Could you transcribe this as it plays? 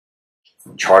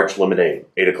Charged lemonade,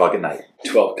 8 o'clock at night.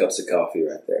 12 cups of coffee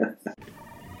right there.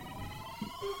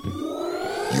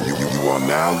 You are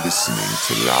now listening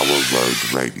to Lower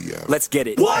Road Radio. Let's get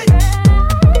it. What?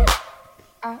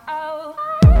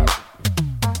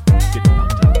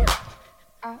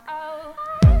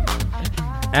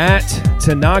 At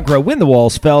Tanagra, when the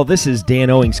walls fell, this is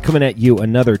Dan Owings coming at you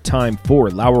another time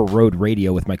for Lower Road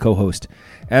Radio with my co-host,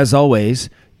 as always,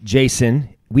 Jason.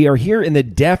 We are here in the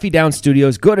Daffy Down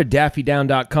studios. Go to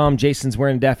daffydown.com. Jason's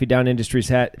wearing a Daffy Down Industries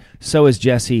hat. So is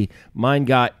Jesse. Mine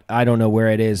I don't know where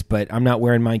it is, but I'm not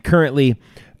wearing mine currently.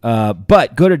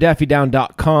 But go to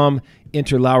daffydown.com,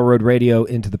 enter Lower Road Radio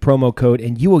into the promo code,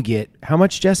 and you will get, how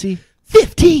much, Jesse?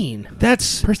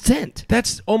 15%.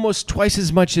 That's almost twice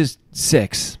as much as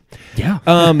 6. Yeah.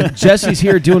 Jesse's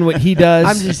here doing what he does.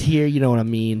 I'm just here, you know what I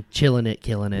mean, chilling it,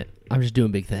 killing it. I'm just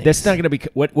doing big things. That's not going to be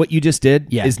what you just did.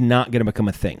 Yeah. Is not going to become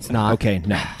a thing. It's not. Okay,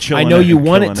 no. Chilling I know it you and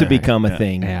want it killing to it. become a Yeah.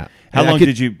 thing. Yeah. How long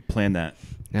did you plan that?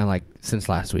 Now, like, since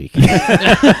last week. You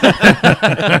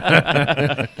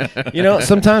know,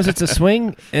 sometimes it's a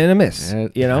swing and a miss.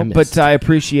 You know, I missed. but I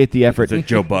appreciate the effort. Is it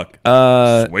Joe Buck?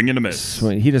 Swing and a miss.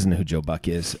 He doesn't know who Joe Buck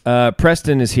is.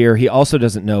 Preston is here. He also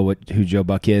doesn't know who Joe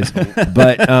Buck is,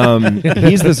 but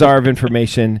he's the czar of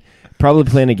information. Probably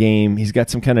playing a game. He's got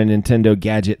some kind of Nintendo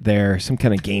gadget there, some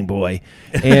kind of Game Boy,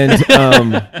 and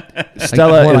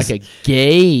Stella More is like a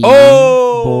gay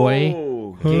boy.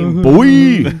 Game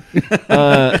Boy.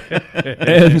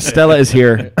 And Stella is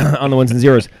here on the ones and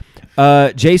zeros.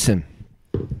 Jason,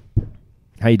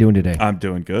 how you doing today? I'm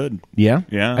doing good. Yeah?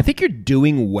 Yeah. I think you're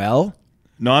doing well.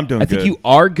 No, I'm doing I good. think you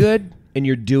are good, and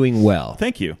you're doing well.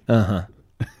 Thank you. Uh-huh.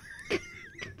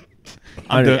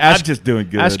 I'm just doing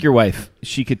good. Ask your wife.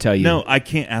 She could tell you. No, I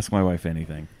can't ask my wife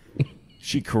anything.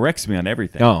 She corrects me on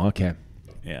everything. Oh, okay.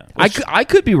 Yeah. I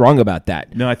could be wrong about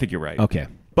that. No, I think you're right. Okay.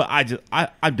 But I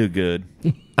do good.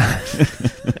 I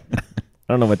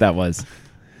don't know what that was.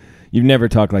 You've never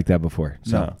talked like that before.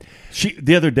 So. No.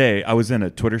 The other day, I was in a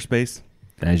Twitter space.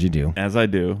 As you do. As I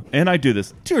do. And I do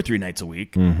this 2 or 3 nights a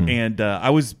week. Mm-hmm. And I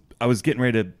was getting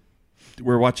ready to,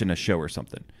 we're watching a show or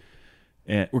something.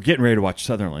 And we're getting ready to watch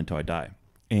Sutherland Until I Die.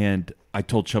 And I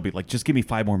told Shelby, like, just give me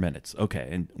 5 more minutes. Okay.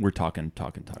 And we're talking.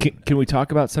 Can we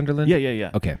talk about Sunderland? Yeah.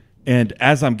 Okay. And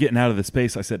as I'm getting out of the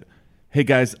space, I said, hey,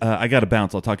 guys, I got to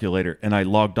bounce. I'll talk to you later. And I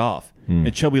logged off.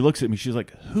 And Shelby looks at me. She's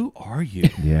like, who are you?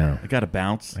 Yeah. I got to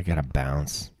bounce. I got to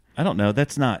bounce. I don't know.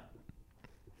 That's not.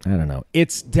 I don't know.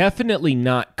 It's definitely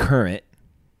not current.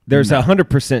 There's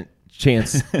 100%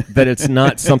 chance that it's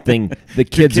not something the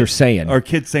kids are saying. Are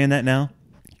kids saying that now?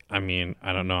 I mean,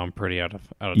 I don't know. I'm pretty out of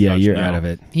Yeah, touch you're now. out of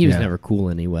it. He was Yeah. never cool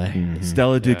anyway. Mm-hmm.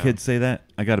 Stella, do kids say that?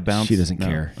 I got to bounce? She doesn't No.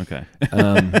 care. Okay.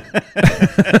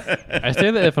 I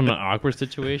say that if I'm in an awkward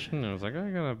situation, I was like, I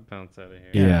gotta bounce out of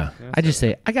here. Yeah. I just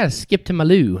say, I got to skip to my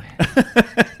loo.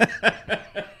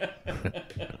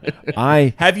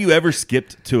 Have you ever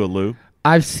skipped to a loo?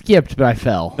 I've skipped, but I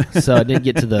fell. So I didn't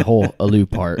get to the whole aloo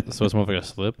part. So it's more like a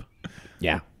slip.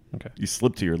 Yeah. Okay. You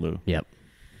slipped to your loo. Yep.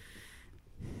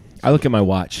 I look at my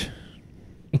watch.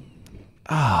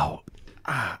 Yeah.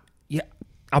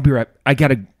 I'll be right. I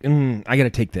gotta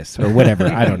take this or whatever.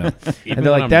 I don't know. Even And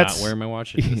they're like, when I'm "That's not wearing my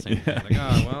watch. It's the same thing. Like,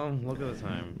 oh well, look at the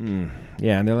time.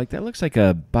 Yeah." And they're like, "That looks like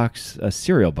a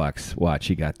cereal box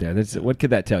watch you got there." What could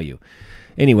that tell you?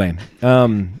 Anyway,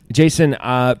 Jason,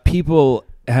 people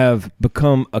have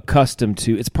become accustomed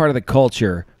to. It's part of the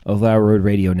culture of Lower Road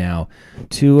Radio now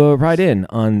to write in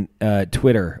on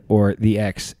Twitter or the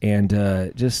X and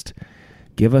just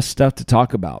give us stuff to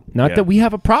talk about. Not that we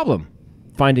have a problem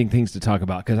finding things to talk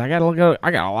about, because I got a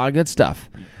lot of good stuff.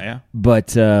 Yeah.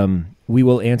 But we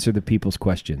will answer the people's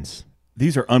questions.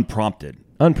 These are unprompted.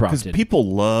 Unprompted. Because people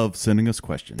love sending us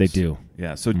questions. They do.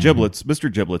 Yeah. So Giblets,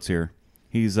 Mr. Giblets here,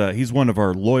 he's one of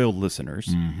our loyal listeners.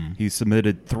 Mm-hmm. He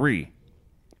submitted 3.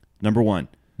 Number 1,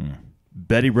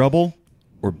 Betty Rubble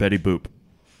or Betty Boop?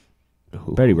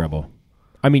 Betty Rubble.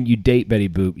 I mean, you date Betty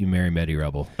Boop, you marry Betty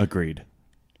Rubble. Agreed.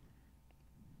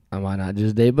 Why not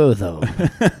just date both of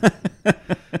them?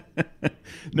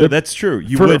 No, that's true.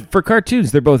 You For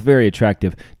cartoons, they're both very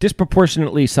attractive.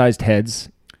 Disproportionately sized heads.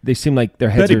 They seem like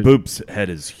their heads Betty are... Boop's head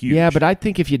is huge. Yeah, but I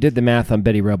think if you did the math on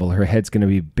Betty Rubble, her head's going to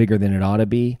be bigger than it ought to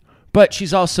be. But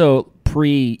she's also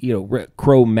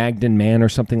Cro-Magnon man or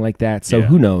something like that. So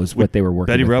who knows what they were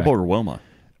working Betty with. Rubble or Wilma?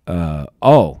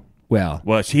 Well,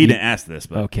 he didn't ask this,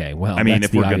 but okay. Well, I mean, that's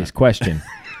if the we're obvious question.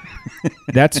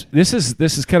 This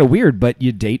is kind of weird, but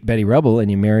you date Betty Rubble and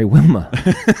you marry Wilma.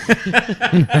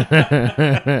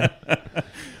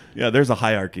 Yeah, there's a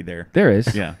hierarchy there. There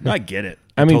is. Yeah, I get it.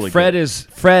 I mean, totally Fred get it. is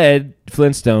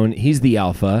Flintstone. He's the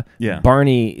alpha. Yeah.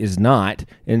 Barney is not,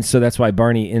 and so that's why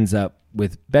Barney ends up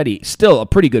with Betty. Still a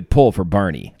pretty good pull for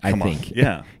Barney, I Come on. think.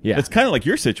 Yeah. Yeah. It's kind of like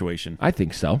your situation. I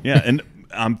think so. Yeah, and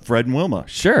I'm Fred and Wilma.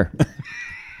 Sure.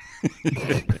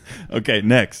 Okay,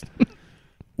 next.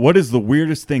 What is the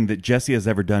weirdest thing that Jesse has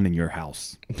ever done in your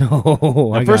house?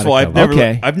 No, First of all,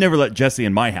 Okay. I've never let Jesse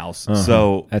in my house,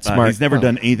 so That's smart. he's never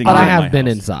done anything. but I in my have been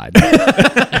house. inside.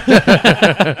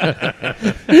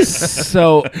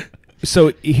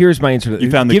 So here's my answer.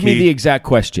 You found the Give me key? the exact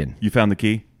question. You found the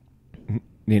key.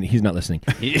 He's not listening.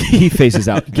 He phases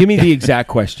out. Give me the exact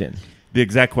question. The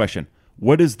exact question.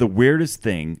 What is the weirdest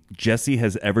thing Jesse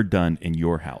has ever done in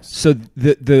your house? So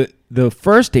the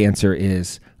first answer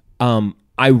is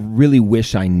I really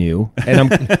wish I knew,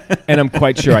 and I'm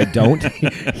quite sure I don't.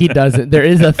 He doesn't. There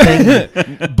is a thing.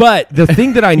 But the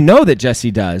thing that I know that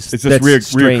Jesse does, Is this that's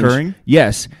strange, reoccurring?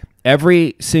 Yes.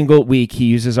 Every single week he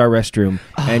uses our restroom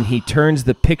and he turns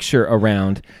the picture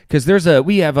around because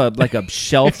we have a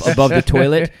shelf above the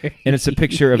toilet and it's a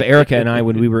picture of Erica and I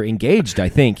when we were engaged, I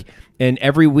think. And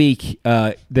every week,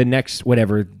 the next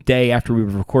day after we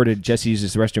recorded, Jesse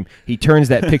uses the restroom. He turns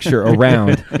that picture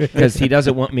around because he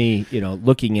doesn't want me,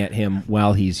 looking at him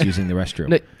while he's using the restroom.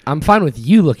 No, I'm fine with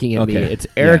you looking at me. Okay. It's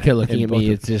Erica Yeah, looking and at me.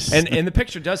 both It's just And the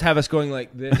picture does have us going like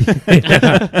this.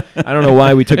 I don't know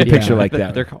why we took a picture like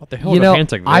that. They're holding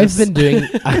hands like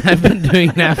this. I've been doing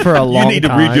that for a long You need to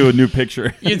time. redo a new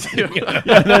picture. You do.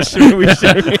 That's true. We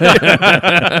should.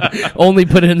 Only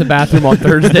put it in the bathroom on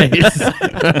Thursdays.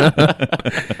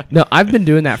 No, I've been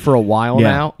doing that for a while Yeah.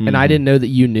 now, and I didn't know that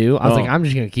you knew. I was like, I'm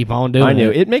just going to keep on doing I knew.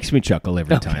 it. It makes me chuckle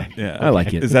every time. Yeah, I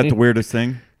like it. Is that the weirdest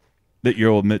thing that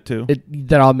you'll admit to?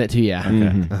 That I'll admit to,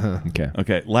 yeah. Okay.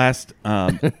 Okay. Last,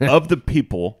 of the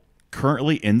people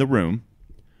currently in the room,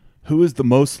 who is the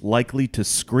most likely to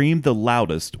scream the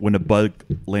loudest when a bug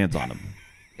lands on him?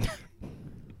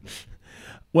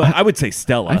 Well, I would say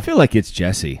Stella. I feel like it's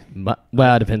Jesse. But,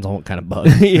 well, it depends on what kind of bug.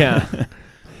 Yeah.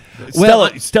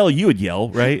 Stella, you would yell,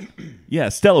 right? Yeah,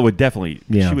 Stella would definitely.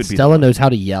 Yeah. She would be. Stella knows how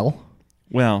to yell.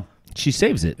 Well, She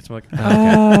saves it. It's like,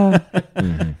 Oh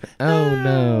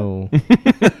no!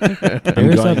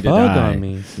 there's going a to bug die. on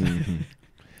me.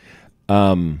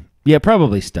 Yeah,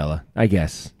 probably Stella, I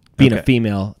guess. Being a Okay.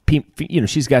 female,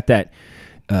 she's got that,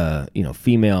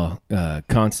 female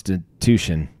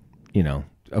constitution,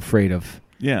 afraid of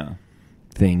yeah,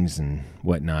 things and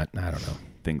whatnot. I don't know.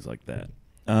 things like that.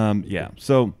 Yeah.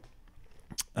 So,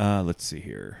 let's see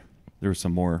here. There were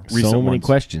some more recent So many ones.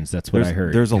 questions. That's what I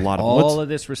heard. There's a lot of all of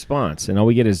this response, and all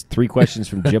we get is 3 questions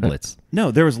from Giblets.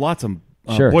 No, there was lots of.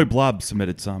 Sure. Boy Blob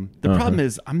submitted some. The problem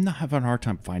is I'm not having a hard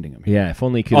time finding them. Yeah, if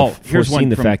only you could Oh, have here's foreseen one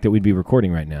the from- fact that we'd be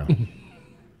recording right now.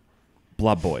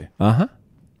 Blob Boy. Uh-huh.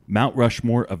 Mount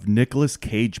Rushmore of Nicolas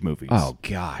Cage movies. Oh,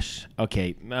 gosh.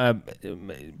 Okay.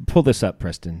 Pull this up,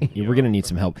 Preston. We're going to need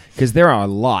some help because there are a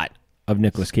lot of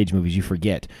Nicolas Cage movies you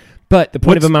forget. But the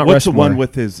point of a Mount what's Rushmore... the one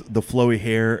with the flowy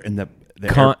hair and the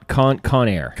Con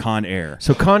Air. Con Air?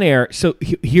 So Con Air. So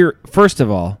here, first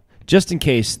of all, just in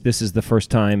case this is the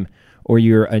first time or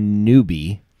you're a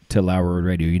newbie to Lower Road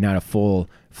Radio, you're not a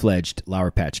full-fledged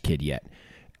Lower Patch Kid yet.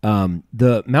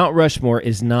 The Mount Rushmore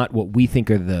is not what we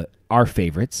think are our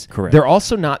favorites. Correct. They're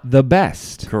also not the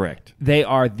best. Correct. They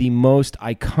are the most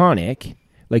iconic.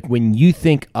 Like when you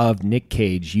think of Nick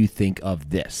Cage, you think of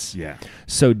this. Yeah.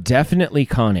 So definitely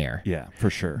Con Air. Yeah, for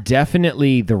sure.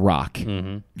 Definitely The Rock.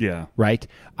 Yeah. Right?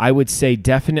 I would say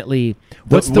definitely.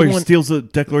 What's the where he one? steals the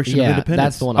Declaration of Yeah, Independence?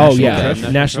 that's the one. Oh National yeah,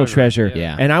 Treasure. National Treasure.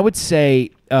 Yeah. And I would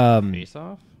say Face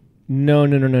off? no.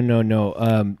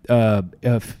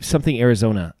 Something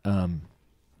Arizona.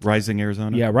 Rising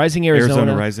Arizona. Yeah, Rising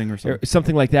Arizona. Rising or something.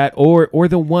 Something like that. Or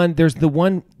the one. There's the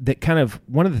one that kind of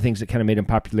one of the things that kind of made him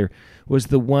popular was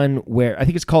the one where I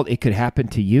think it's called "It Could Happen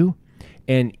to You,"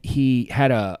 and he had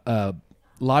a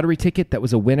lottery ticket that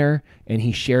was a winner, and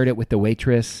he shared it with the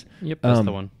waitress. Yep, that's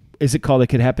the one. Is it called "It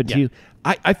Could Happen to Yeah. You"?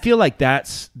 I feel like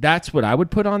that's what I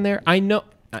would put on there. I know.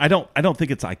 I don't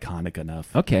think it's iconic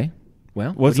enough. Okay.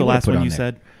 Well, What's the last one you there?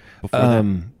 said? Before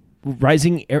that?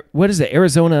 Rising. What is it?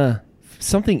 Arizona.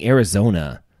 Something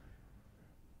Arizona.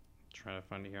 Trying to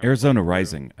find it here. Arizona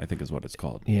Rising, I think is what it's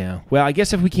called. Yeah. Well, I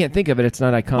guess if we can't think of it, it's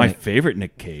not iconic. My favorite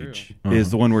Nick Cage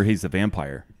is the one where he's the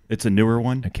vampire. It's a newer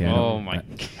one. Okay. I Oh don't- my!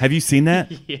 Have you seen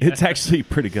that? Yeah. It's actually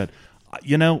pretty good.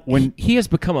 When He has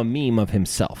become a meme of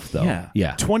himself, though.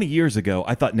 Yeah. 20 years ago,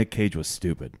 I thought Nick Cage was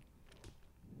stupid.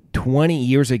 20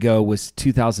 years ago was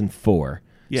 2004.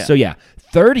 Yeah. So,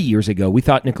 30 years ago, we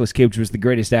thought Nicolas Cage was the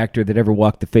greatest actor that ever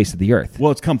walked the face of the earth.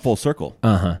 Well, it's come full circle.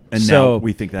 Uh-huh. And so now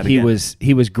we think that he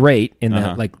again. was great in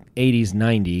Uh-huh. the 80s,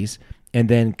 90s, and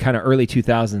then kind of early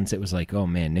 2000s it was like, oh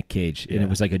man, Nick Cage, and Yeah. it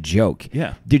was like a joke.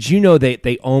 Yeah. Did you know they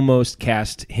almost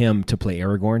cast him to play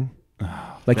Aragorn?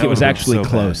 Like That it was would've been actually so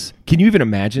close. Can you even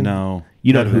imagine? No.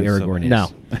 You know That who would've been so Aragorn is?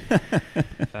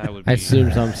 No. That would I be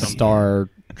assume some something. Star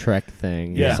Trek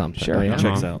thing Yeah, or something. sure. Oh, yeah.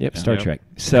 Checks out. Yep, Yeah. Star Yep. Trek.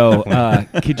 So,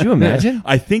 could you imagine?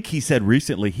 I think he said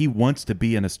recently he wants to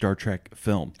be in a Star Trek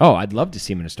film. Oh, I'd love to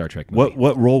see him in a Star Trek movie.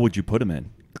 What role would you put him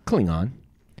in? Klingon?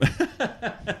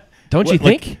 Don't you What,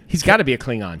 like- think he's got to be a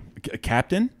Klingon? A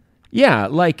captain? Yeah,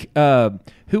 like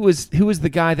who was the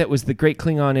guy that was the great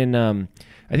Klingon in I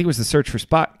think it was The Search for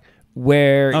Spock,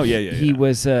 where Oh, yeah, he yeah.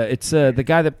 was it's the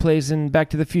guy that plays in Back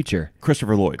to the Future.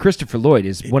 Christopher Lloyd. Christopher Lloyd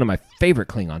is one of my favorite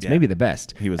Klingons, Yeah. maybe the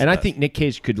best. He was and the I best. think Nick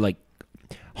Cage could like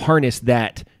harness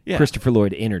that Yeah. Christopher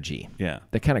Lloyd energy. Yeah.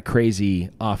 The kind of crazy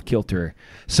off kilter.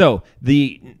 So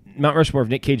the Mount Rushmore of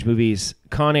Nick Cage movies: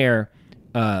 Con Air,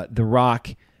 The Rock,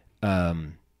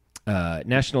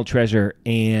 National Treasure,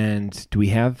 and do we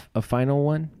have a final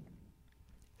one?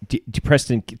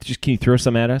 Preston, just can you throw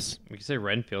some at us? We could say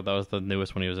Renfield. That was the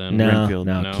newest one he was in. No, Renfield.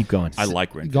 no, No. keep going. I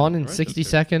like Renfield. Gone in 60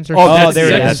 seconds or Oh, something? that's there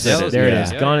it. it That's is. it. There it Yeah.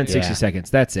 is. Gone in 60 Yeah. seconds.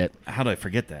 That's it. How did I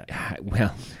forget that?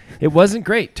 Well, it wasn't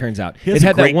great. Turns out He has it a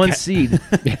had that great one scene.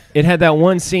 It had that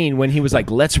one scene when he was like,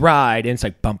 "Let's ride," and it's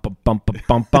like bump bump bump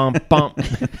bump bump bump bump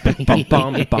bump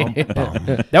bump bump bump.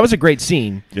 That was a great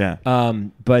scene. Yeah.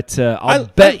 But I'll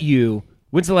bet you.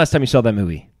 When's the last time you saw that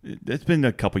movie? It's been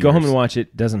a couple Go years. home and watch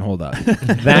it. Doesn't hold up.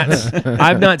 That's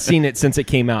I've not seen it since it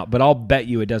came out, but I'll bet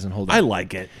you it doesn't hold up. I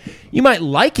like it. You might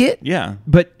like it, Yeah.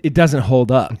 but it doesn't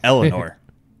hold up. Eleanor.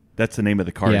 That's the name of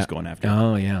the car Yeah. he's going after.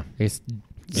 Oh yeah. It's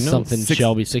You know, something six-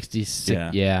 Shelby 66. Yeah.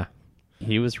 Yeah.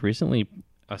 He was recently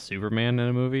a Superman in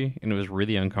a movie, and it was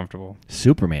really uncomfortable.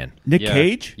 Superman. Nick Yeah.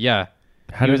 Cage? Yeah.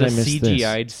 How he did was I a miss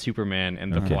CGI'd Superman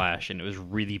in The Flash, and it was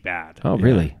really bad. Oh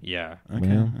really? Yeah.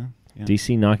 Well,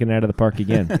 DC knocking it out of the park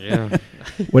again. Yeah.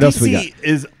 What else we got? DC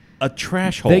is a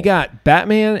trash hole. They got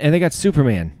Batman and they got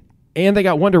Superman and they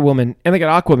got Wonder Woman and they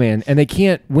got Aquaman and they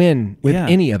can't win with Yeah.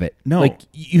 any of it. No. Like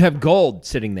you have gold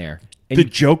sitting there. And the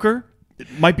Joker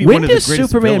might be when one of the does greatest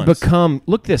Superman villains. become?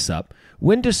 Look this up.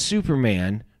 When does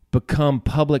Superman become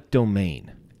public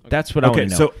domain? That's what I Okay,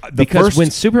 want to know. so, the because first-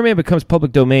 when Superman becomes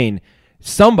public domain,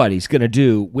 somebody's going to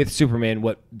do with Superman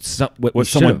what we someone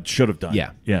should've. should have done. Yeah.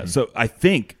 Yeah. So I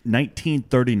think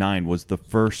 1939 was the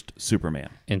first Superman.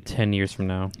 In 10 years from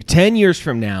now. 10 years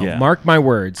from now, Yeah. mark my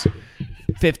words,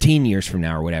 15 years from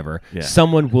now or whatever, Yeah.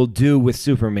 someone will do with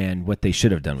Superman what they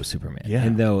should have done with Superman. Yeah.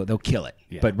 And they'll kill it.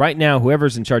 Yeah. But right now,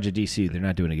 whoever's in charge of DC, they're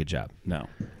not doing a good job. No.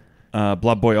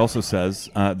 Blob Boy also says,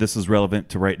 this is relevant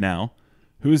to right now.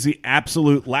 Who is the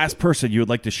absolute last person you would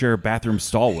like to share a bathroom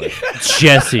stall with?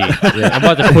 Jesse. I'm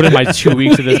about to put in my 2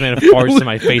 weeks of this man farts in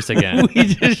my face again. We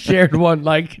just shared one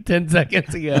like 10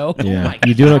 seconds ago. Yeah.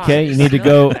 You doing okay? You need to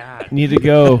go. Need to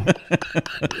go.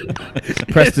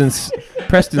 Preston's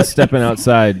stepping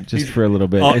outside just for a little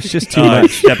bit. It's just too much.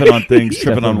 Stepping on things,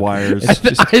 tripping on wires.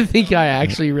 I think I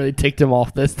actually really ticked him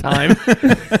off this time.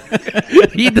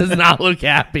 He does not look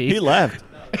happy. He left.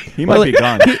 He might be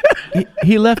gone.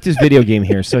 He left his video game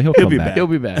here, so he'll come be back. back. He'll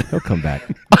be back. He'll come back.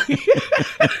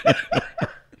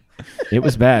 It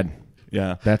was bad.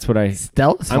 Yeah. That's what I.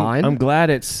 Stella's fine. I'm glad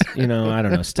it's, I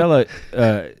don't know. Stella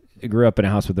grew up in a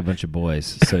house with a bunch of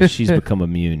boys, so she's become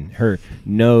immune. Her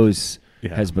nose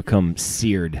Yeah. has become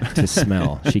seared to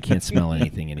smell. She can't smell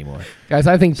anything anymore. Guys,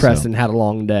 I think Preston had a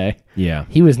long day. Yeah.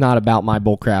 He was not about my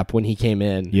bullcrap when he came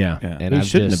in. Yeah. Yeah. And he I've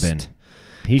shouldn't just have been.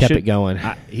 He kept should- it going.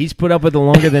 He's put up with it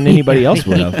longer than anybody else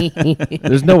would have.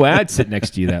 There's no way I'd sit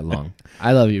next to you that long.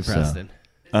 I love you, Preston.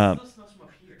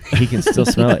 He can still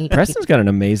smell it. Preston's got an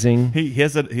amazing He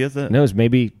has a nose.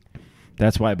 Maybe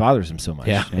that's why it bothers him so much.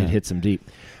 Yeah. It hits him deep.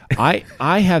 I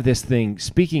have this thing.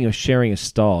 Speaking of sharing a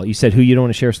stall, you said who you don't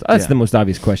want to share a stall. That's Yeah. the most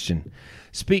obvious question.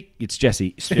 It's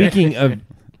Jesse. Speaking of,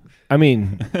 I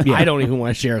mean, yeah. I don't even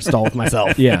want to share a stall with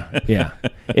myself. Yeah, yeah.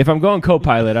 If I'm going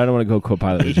co-pilot, I don't want to go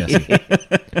co-pilot with Jesse.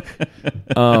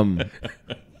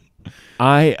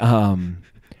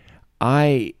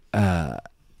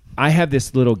 I have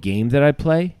this little game that I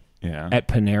play yeah. at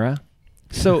Panera.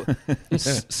 So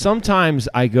sometimes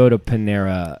I go to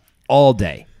Panera all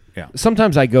day. Yeah.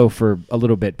 Sometimes I go for a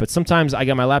little bit, but sometimes I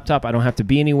got my laptop. I don't have to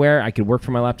be anywhere. I could work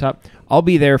from my laptop. I'll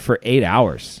be there for 8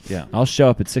 hours. Yeah. I'll show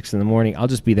up at 6 a.m. I'll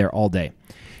just be there all day.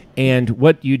 And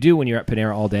what you do when you're at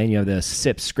Panera all day and you have the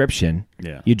subscription,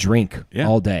 Yeah. you drink Yeah.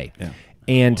 all day. Yeah.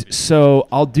 And so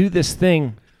I'll do this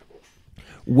thing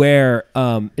where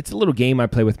it's a little game I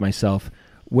play with myself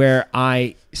where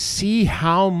I see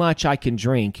how much I can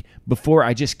drink before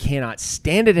I just cannot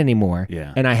stand it anymore.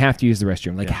 Yeah. And I have to use the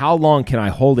restroom. Like, Yeah. how long can I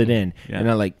hold it in? Yeah. And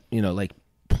I like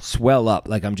swell up.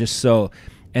 Like I'm just so,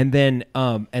 and then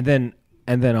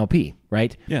and then I'll pee,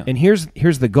 right? Yeah. And here's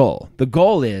the goal. The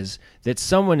goal is that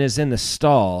someone is in the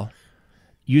stall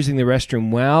using the restroom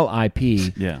while I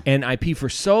pee, Yeah. and I pee for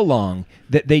so long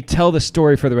that they tell the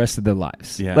story for the rest of their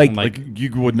lives. Yeah. Like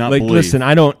you would not like, believe. listen,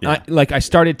 I don't, Yeah. I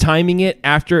started timing it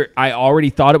after I already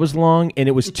thought it was long, and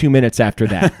it was 2 minutes after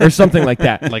that, or something like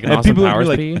that. Like an And Austin people are Powers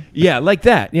like, pee? yeah, like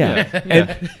that,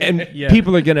 yeah. And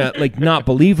people are gonna like not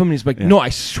believe him. And he's like, no, I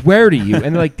swear to you.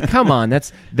 And they're like, come on,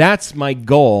 that's my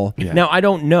goal. Yeah. Now I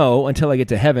don't know until I get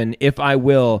to heaven if I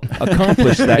will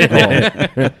accomplish that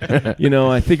goal. You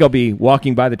know, I think I'll be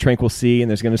walking by the tranquil sea, and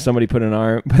there's gonna somebody put an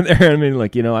arm there. I mean,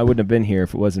 like, you know, I wouldn't have been here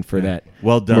if it wasn't for that.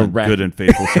 Well done, Mirac- good and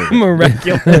faithful servant.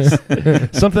 Miraculous.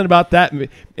 Something about that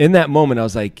in that moment, I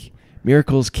was like,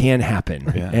 miracles can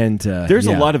happen. Yeah. And There's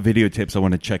yeah. a lot of videotapes I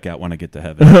want to check out when I get to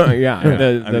heaven. yeah,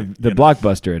 the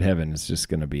blockbuster at heaven is just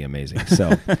going to be amazing.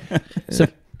 So, So,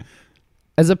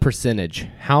 as a percentage,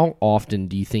 how often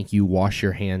do you think you wash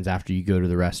your hands after you go to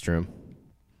the restroom?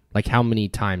 Like, how many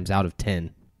times out of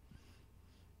 10?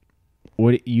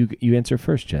 what you answer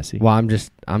first, Jesse? Well,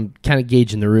 I'm kind of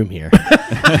gauging the room here.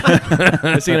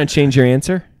 Is it going to change your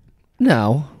answer?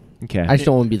 No, Okay. I just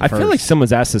don't want to be the I first. feel like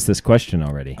someone's asked us this question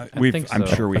already. I'm so.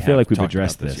 sure we I feel have like we've talked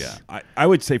addressed about this. Yeah. I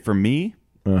would say for me,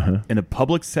 Uh-huh. in a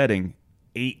public setting,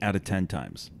 8 out of 10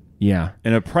 times. Yeah.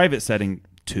 In a private setting,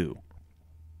 2.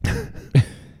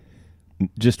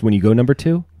 Just when you go number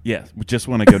 2? Yeah, just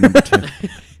when I go number 2.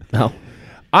 no.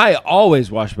 I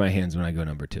always wash my hands when I go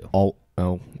number 2.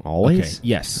 Always? Okay.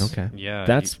 Yes. Okay. Yeah.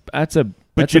 That's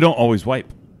But you don't always wipe.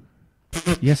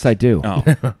 yes, I do. Oh.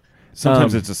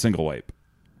 Sometimes it's a single wipe.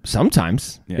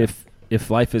 Sometimes, Yeah. if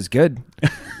life is good,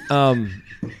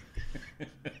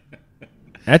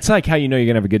 that's like how you know you're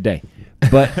gonna have a good day.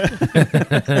 But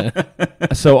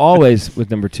so always with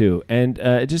number 2, and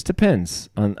it just depends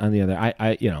on the other.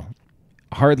 I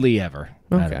hardly ever.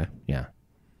 I Okay. don't- yeah.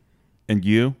 And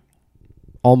you?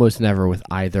 Almost never with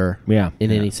either Yeah.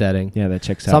 in any setting. Yeah, that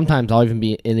checks out. Sometimes I'll even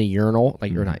be in a urinal,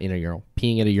 like you're not in a urinal,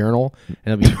 peeing at a urinal, and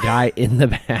there'll be a guy in the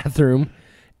bathroom,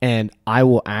 and I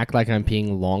will act like I'm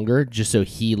peeing longer just so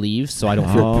he leaves, so I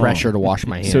don't feel pressure to wash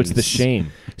my hands. So it's the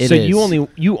shame. It so is.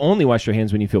 you only wash your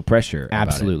hands when you feel pressure. about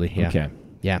it. Absolutely, yeah. Okay.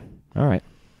 Yeah. All right.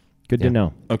 Good Yeah. to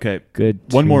know. Okay. Good.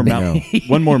 One to more know.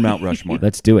 One more Mount Rushmore.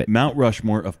 Let's do it. Mount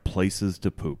Rushmore of places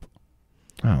to poop.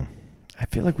 Oh, I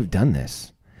feel like we've done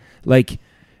this. Like,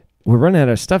 we're running out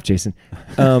of stuff, Jason.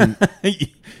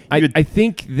 I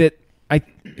think that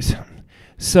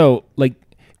so like,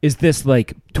 is this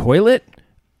like toilet,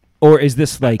 or is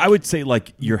this like I would say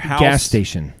like your house, gas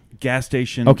station? Gas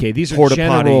station. Okay, these are porta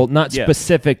general, potty. not Yeah.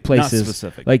 specific places.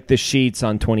 specific. Like the Sheets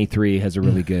on 23 has a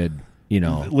really good,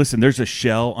 Listen, there's a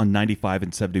Shell on 95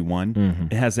 and 71. Mm-hmm.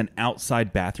 It has an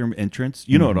outside bathroom entrance.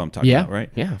 You know what I'm talking Yeah. about, right?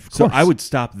 Yeah, of So course. I would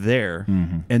stop there,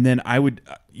 Mm-hmm. and then I would,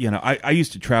 I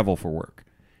used to travel for work,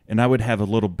 and I would have a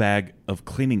little bag of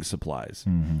cleaning supplies,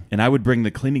 Mm-hmm. and I would bring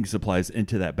the cleaning supplies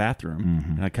into that bathroom,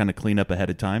 and I kind of clean up ahead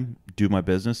of time, do my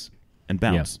business, and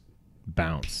bounce.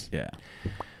 bounce, Yeah.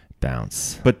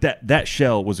 bounce, But that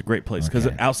Shell was a great place because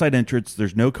Okay. outside entrance,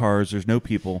 there's no cars, there's no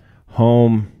people.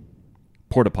 home,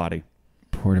 Porta potty.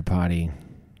 porta potty.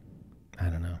 I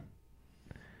don't know.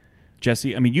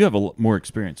 Jesse, I mean, you have more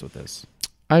experience with this.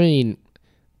 I mean,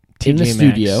 in the TJ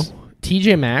studio, Maxx.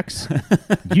 TJ Maxx.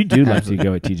 You do like to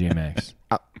go at TJ Maxx.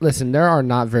 Listen, there are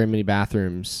not very many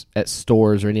bathrooms at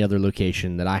stores or any other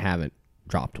location that I haven't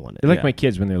dropped one They're in. like Yeah. my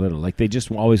kids when they're little. Like they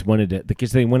just always wanted to,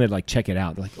 because they wanted to like check it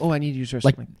out. They're like, oh, I need to use yours.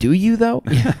 Like- I'm do you though?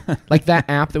 Like that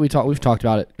app that we've talked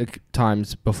about it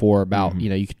times before about,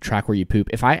 you could track where you poop.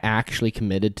 If I actually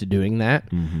committed to doing that,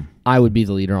 I would be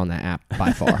the leader on that app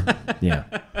by far. Yeah.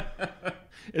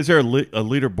 Is there a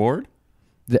leaderboard?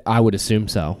 I would assume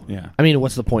so. Yeah. I mean,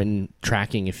 what's the point in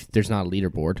tracking if there's not a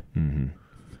leaderboard?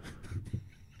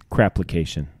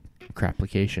 Craplication.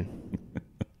 Crapplication.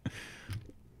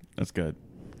 That's good.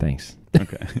 Thanks.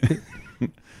 Okay.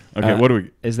 Okay, what do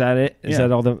we... Is that it? Is Yeah.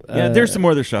 that all the? Yeah, there's some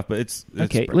more other stuff, but it's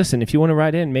Okay, pretty- listen. If you want to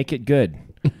write in, make it good,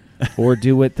 or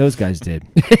do what those guys did.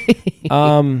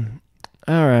 All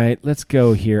right, let's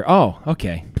go here. Oh,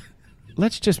 okay.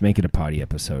 Let's just make it a potty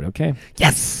episode, okay?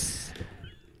 Yes.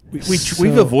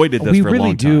 We've avoided this We for a really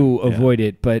long time. do Yeah. avoid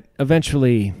it, but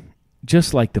eventually,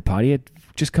 just like the potty, it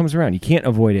just comes around. You can't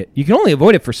avoid it. You can only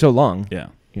avoid it for so long. Yeah.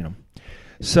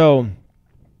 So,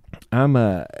 I'm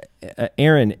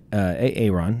Aaron,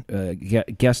 Aaron,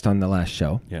 guest on the last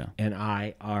show. Yeah. And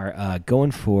I are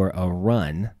going for a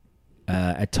run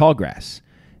at Tallgrass,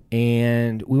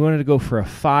 and we wanted to go for a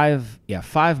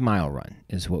 5-mile run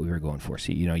is what we were going for.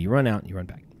 So you run out and you run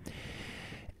back,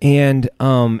 and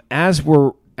as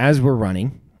we're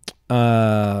running,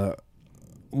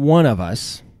 one of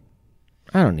us,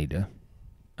 I don't need to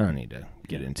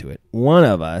get into it. One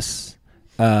of us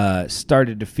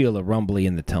started to feel a rumbly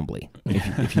in the tumbly,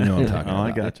 if you know what I'm talking about.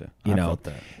 I gotcha. You I know, felt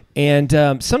that.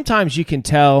 and sometimes you can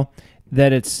tell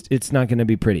that it's not going to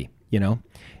be pretty, you know.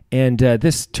 And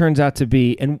this turns out to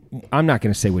be, and I'm not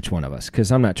going to say which one of us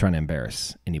because I'm not trying to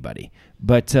embarrass anybody.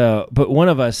 But one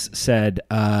of us said,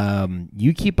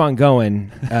 "You keep on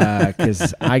going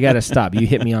because I got to stop. You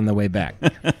hit me on the way back."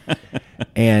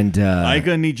 And I'm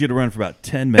gonna need you to run for about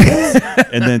 10 minutes,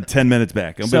 and then 10 minutes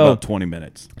back. It'll be about 20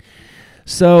 minutes.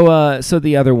 So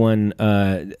the other one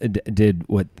did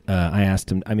what I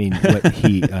asked him. I mean, what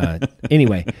he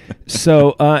anyway.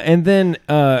 So and then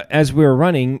as we were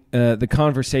running, the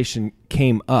conversation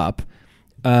came up.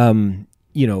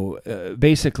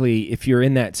 Basically, if you're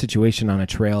in that situation on a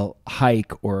trail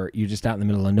hike or you're just out in the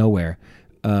middle of nowhere,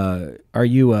 are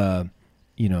you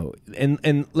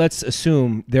and let's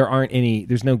assume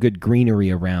there's no good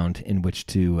greenery around in which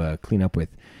to clean up with.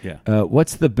 Yeah.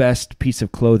 What's the best piece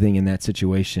of clothing in that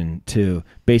situation to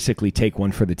basically take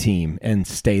one for the team and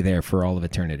stay there for all of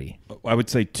eternity? I would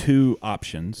say 2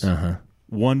 options.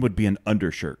 One would be an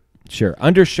undershirt. Sure,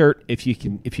 undershirt if you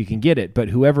can get it. But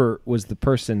whoever was the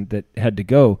person that had to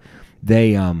go,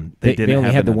 they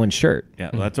only had the one shirt.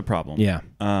 Yeah, well, that's a problem. Yeah.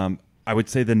 I would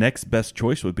say the next best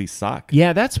choice would be sock.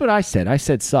 Yeah, that's what I said. I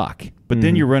said sock. But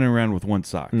then you're running around with one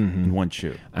sock and one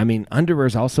shoe. I mean, underwear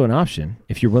is also an option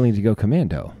if you're willing to go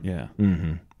commando. Yeah.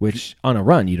 Which on a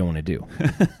run you don't want to do.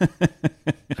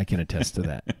 I can attest to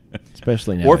that,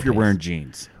 especially now. Or if you're wearing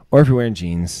jeans. Or if you're wearing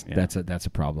jeans, that's a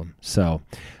problem. So,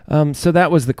 so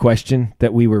that was the question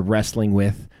that we were wrestling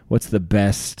with. What's the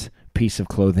best piece of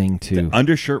clothing to The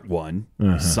undershirt 1,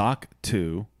 sock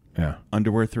 2,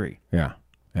 underwear 3. Yeah.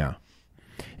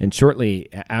 And shortly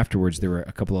afterwards, there were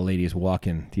a couple of ladies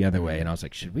walking the other way, and I was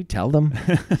like, "Should we tell them?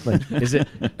 Like, is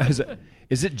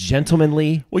it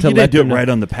gentlemanly?" Well, to you let did do it them know? right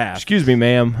on the path. Excuse me,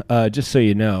 ma'am. Just so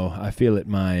you know, I feel it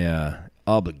my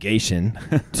obligation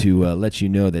to let you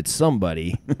know that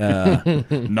somebody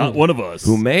Not one of us.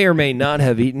 who may or may not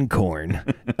have eaten corn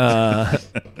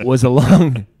was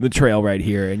along the trail right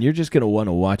here, and you're just going to want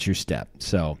to watch your step.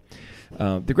 So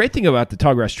the great thing about the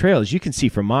Tallgrass Trail is you can see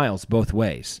for miles both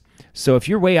ways. So if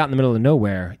you're way out in the middle of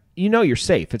nowhere, you know you're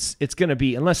safe. It's going to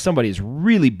be, unless somebody is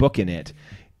really booking it,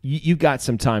 you got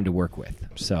some time to work with.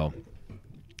 So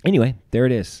anyway, there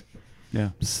it is. Yeah.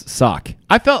 Sock.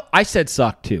 I said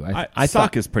sock too. I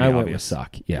sock thought is pretty I obvious. went with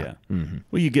sock. Yeah.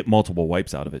 Well, you get multiple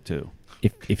wipes out of it too.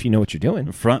 If you know what you're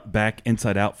doing. Front, back,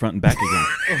 inside out, front and back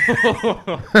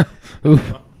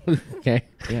again. Okay.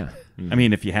 Yeah. I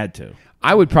mean, if you had to.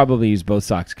 I would probably use both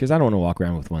socks because I don't want to walk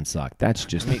around with one sock. That's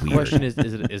just The weird. question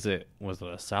was it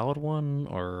a solid one,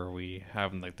 or are we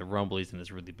having like the rumblies and it's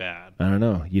really bad? I don't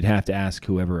know. You'd have to ask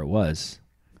whoever it was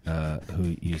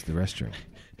who used the restroom.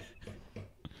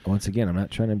 Once again, I'm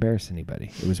not trying to embarrass anybody.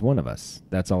 It was one of us.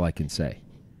 That's all I can say.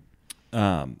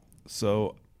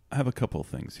 So I have a couple of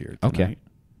things here Okay.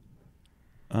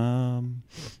 tonight.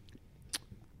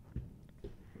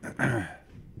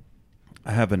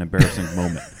 I have an embarrassing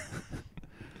moment.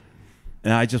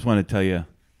 And I just want to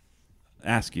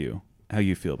ask you how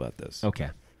you feel about this. Okay.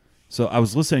 So I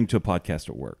was listening to a podcast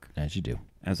at work, As you do.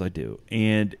 as I do,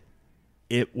 and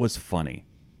it was funny.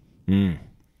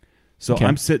 So Okay.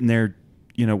 I'm sitting there,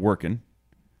 working,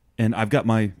 and I've got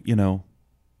my,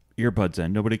 earbuds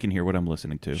in. Nobody can hear what I'm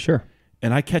listening to. Sure.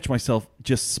 And I catch myself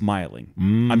just smiling.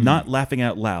 I'm not laughing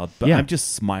out loud, but Yeah. I'm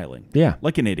just smiling. Yeah.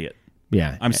 Like an idiot.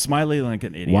 Yeah. I'm smiling like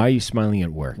an idiot. Why are you smiling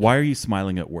at work? Why are you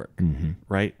smiling at work?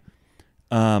 Right?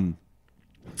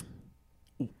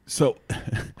 So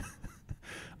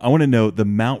I want to know the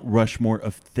Mount Rushmore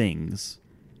of things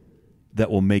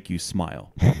that will make you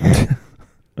smile.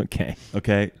 Okay.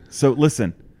 Okay? So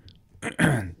listen,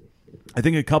 I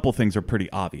think a couple things are pretty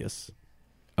obvious.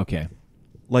 Okay.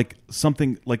 Like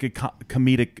something like a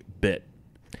comedic bit.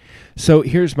 So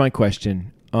here's my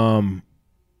question.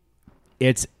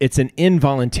 It's an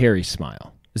involuntary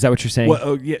smile. Is that what you're saying?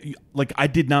 Well, yeah, like I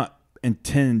did not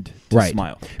intend to Right.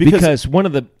 smile. Because one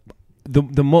of the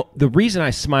reason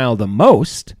I smile the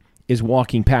most is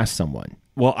walking past someone.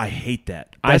 Well, I hate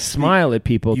that. I That's smile at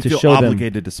people you to feel show them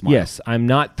obligated to smile. Yes, I'm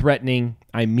not threatening.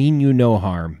 I mean you no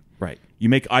harm. Right. You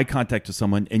make eye contact with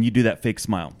someone and you do that fake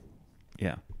smile.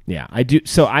 Yeah. Yeah, I do.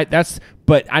 So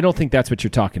but I don't think that's what you're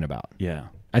talking about. Yeah.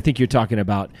 I think you're talking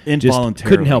about just Involuntarily.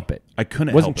 couldn't help it. I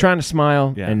couldn't Wasn't help it. trying to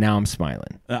smile, Yeah. and now I'm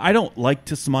smiling. I don't like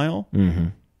to smile.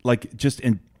 Like just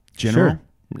in general. Sure.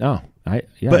 No, But I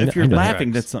if you're know that.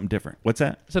 laughing, that's something different. What's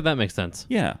that? So that makes sense.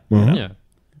 Yeah. Yeah.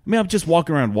 I mean, I'm just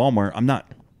walking around Walmart. I'm not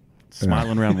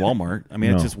smiling around Walmart. I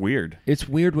mean, it's No. just weird. It's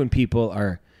weird when people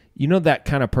are, that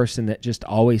kind of person that just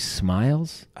always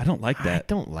smiles. I don't like I that.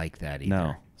 don't like that either.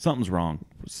 No, something's wrong.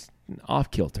 Off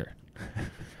kilter.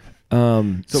 So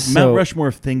Mount Rushmore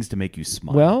of things to make you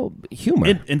smile. Well, humor.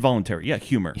 Involuntary. Yeah,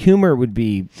 humor. Humor would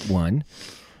be one.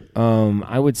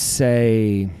 I would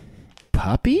say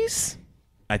puppies.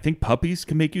 I think puppies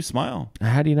can make you smile.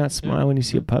 How do you not smile when you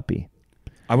see a puppy?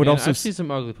 I would Man, also I've seen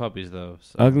some ugly puppies though.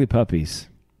 So Ugly puppies.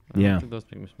 I don't Yeah. think those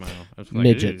make me smile. I'm just like,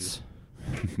 Midgets.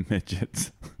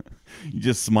 midgets. You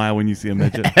just smile when you see a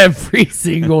midget. Every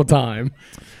single time.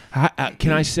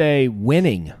 Can I say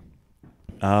winning?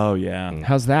 Oh yeah,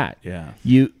 How's that? yeah.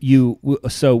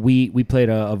 So we played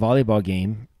a volleyball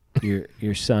game.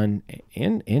 Your son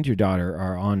and your daughter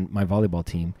are on my volleyball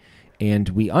team, and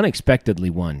we unexpectedly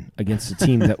won against a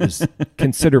team that was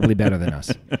considerably better than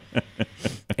us.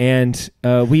 And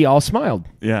we all smiled.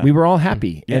 Yeah. We were all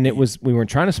happy, Yeah. and we weren't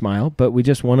trying to smile, but we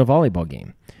just won a volleyball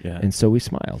game, Yeah. and so we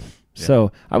smiled.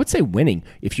 So I would say winning.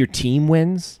 If your team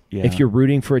wins, Yeah. if you're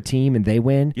rooting for a team and they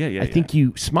win, Yeah, I think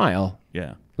you smile.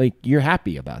 Yeah. Like you're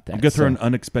happy about that. I'm gonna throw So- an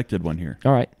unexpected one here.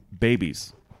 all right.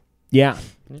 Babies. Yeah,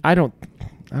 I don't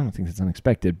think that's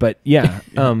unexpected, but yeah.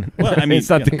 Well, I mean, it's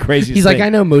not the craziest. He's like, thing. I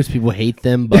know most people hate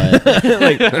them, but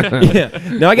Yeah.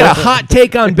 No, I got a hot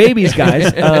take on babies,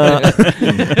 guys.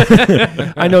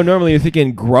 I know normally you're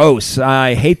thinking gross.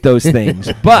 I hate those things,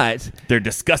 but They're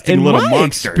disgusting in little my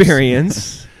monsters.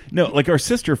 experience, No, like our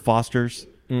sister fosters,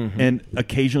 and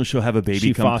occasionally she'll have a baby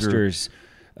she come fosters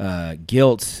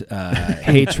guilt,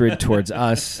 hatred towards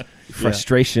us,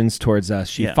 frustrations towards us.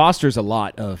 She Yeah. fosters a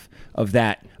lot of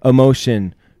that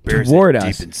emotion Bears toward it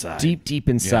us, deep inside. deep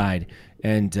inside.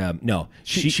 And no,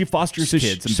 She fosters so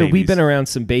kids and so we've babies. been around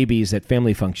some babies at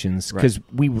family functions because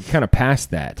we were kind of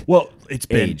past that. Through. Well, it's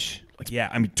been Age.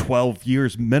 like 12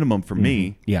 years minimum for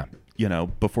me. Yeah.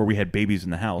 Before we had babies in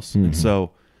the house, and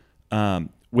so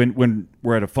when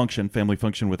we're at a family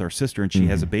function with our sister, and she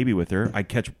has a baby with her, I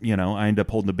end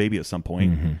up holding the baby at some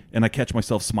point, and I catch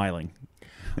myself smiling.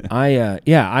 I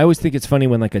always think it's funny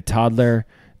when like a toddler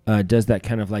does that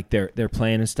kind of like they're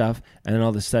playing and stuff, and then all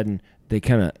of a sudden they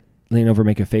kind of lean over,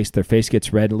 make a face. Their face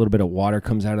gets red, a little bit of water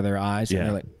comes out of their eyes, Yeah. and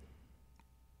they're like,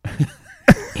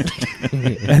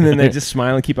 and then they just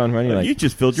smile and keep on running. Like You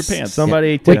just filled your pants.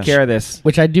 Somebody Yeah. take Which- care of this.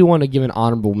 which I do want to give an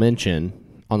honorable mention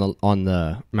on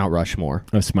the Mount Rushmore.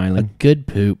 Of A smiling. good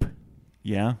poop.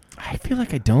 Yeah. I feel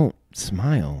like I don't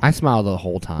smile. I smile the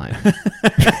whole time.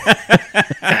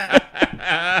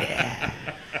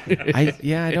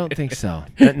 I don't think so.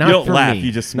 Not You don't for laugh, me.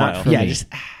 you just Not smile. for Yeah, me. just-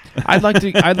 I'd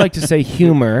like to say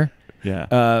humor.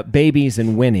 Yeah. Babies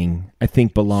and winning, I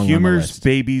think belong on the Humors, list.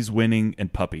 babies, winning,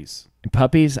 and puppies.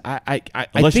 Puppies, I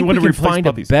Unless you think want we to can replace find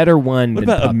puppies. a better one What than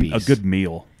about puppies. a good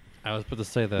meal? I was about to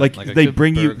say that. Like, a they good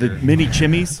bring you the burger. mini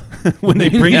chimneys when they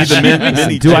bring you the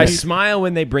mini Do I chimneys? smile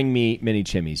when they bring me mini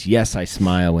chimneys? Yes, I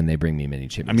smile when they bring me mini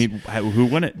chimneys. I mean, who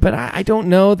won it? but I don't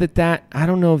know that I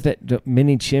don't know if that the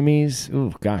mini chimneys.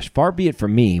 Oh gosh, far be it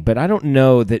from me. But I don't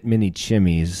know that mini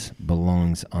chimneys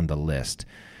belongs on the list.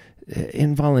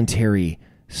 Involuntary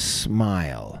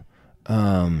smile.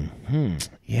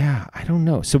 Yeah, I don't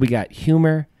know. So we got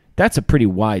humor. That's a pretty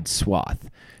wide swath.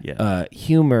 Yeah.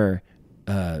 Humor,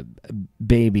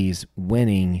 babies,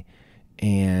 winning,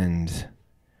 and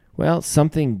well,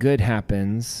 something good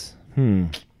happens.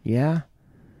 Yeah.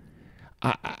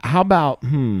 How about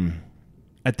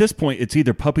At this point, it's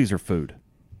either puppies or food.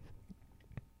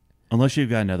 Unless you've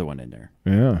got another one in there.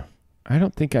 Yeah. I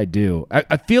don't think I do.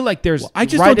 I feel like there's. I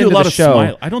just right don't do a into lot the of show,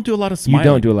 smile. I don't do a lot of smiling.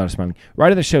 You don't do a lot of smiling.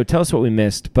 Right at the show, tell us what we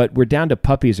missed, but we're down to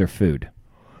puppies or food.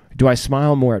 Do I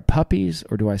smile more at puppies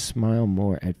or do I smile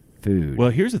more at food?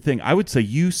 Well, here's the thing. I would say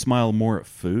you smile more at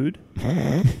food.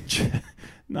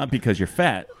 Not because you're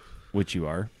fat, which you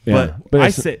are. Yeah, but I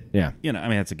it's- say, yeah. I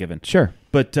mean, that's a given. Sure.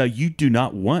 But you do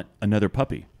not want another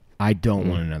puppy. I don't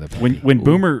want another puppy. When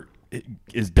Boomer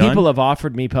is done. People have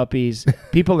offered me puppies.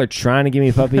 People are trying to give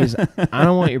me puppies. I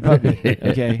don't want your puppy.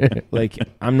 Okay, like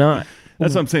I'm not.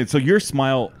 That's what I'm saying. So your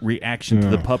smile reaction to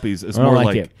the puppies is I don't more like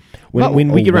like it. When, Well,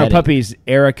 when we get around wedding. puppies,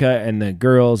 Erica and the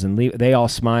girls and they all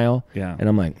smile. Yeah. And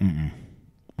I'm like,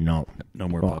 no, no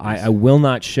more Well, puppies. I will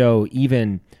not show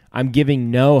even. I'm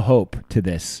giving no hope to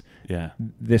this yeah.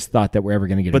 thought that we're ever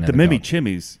going to get. But the another mini dog.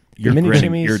 chimneys, you're mini grinning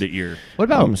chimneys- ear to ear. What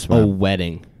about I'm a smiling.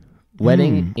 wedding?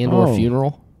 Wedding and or Oh.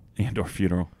 funeral? And or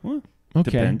funeral. Well,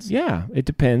 Okay. depends. Yeah, it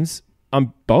depends.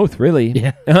 On both, really.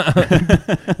 Yeah.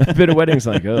 A bit of weddings,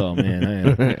 like, oh man, I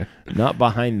am not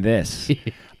behind this.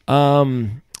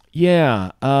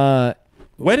 Yeah.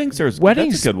 Weddings are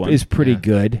Weddings that's a good one. is pretty Yeah.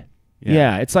 good. Yeah.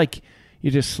 Yeah. It's like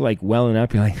you're just like welling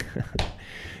up. You're like,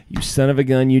 You son of a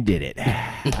gun, you did it.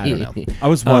 I don't know. I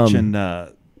was watching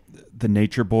the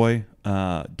Nature Boy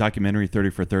documentary 30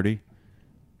 for 30.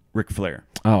 Ric Flair.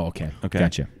 Oh, okay. Okay.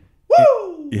 Gotcha.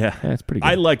 Yeah. That's pretty good.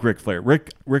 I like Ric Flair.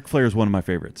 Ric Flair is one of my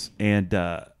favorites. And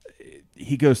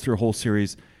he goes through a whole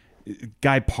series.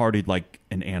 Guy partied like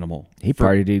an animal. He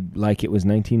partied like it was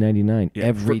 1999 Yeah,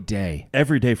 every day.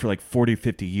 Every day for like 40,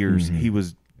 50 years. He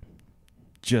was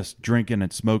just drinking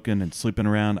and smoking and sleeping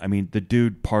around. I mean, the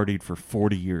dude partied for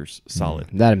 40 years solid.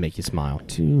 That'd make you smile.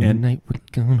 Tonight we're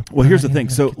gonna Well, here's the party thing.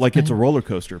 So, like like, it's a roller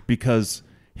coaster because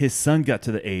his son got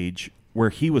to the age where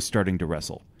he was starting to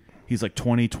wrestle. He's like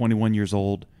 20, 21 years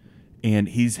old, and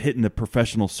he's hitting the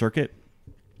professional circuit.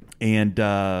 And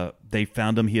they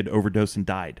found him. He had overdosed and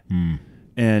died.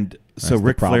 And so That's the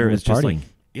Ric problem Flair with is just partying. like,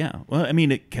 yeah. Well, I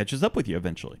mean, it catches up with you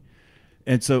eventually.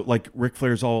 And so, like, Ric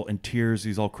Flair's all in tears.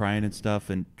 He's all crying and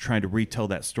stuff and trying to retell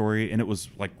that story. And it was,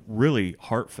 like, really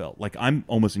heartfelt. Like, I'm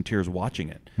almost in tears watching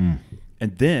it.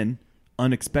 And then,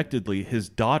 unexpectedly, his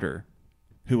daughter,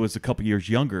 who was a couple years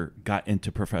younger, got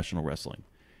into professional wrestling.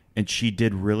 And she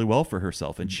did really well for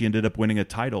herself. And she ended up winning a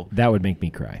title. That would make me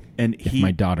cry. And If he,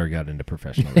 my daughter got into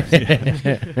professional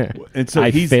wrestling. and so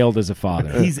I he's failed as a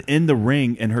father. he's in the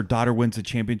ring, and her daughter wins the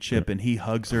championship, and he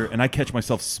hugs her. And I catch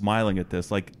myself smiling at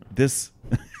this, like this,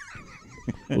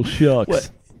 Well,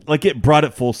 shucks. like it brought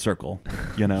it full circle.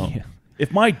 You know, Yeah.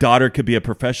 if my daughter could be a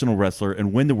professional wrestler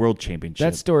and win the world championship,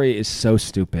 That story is so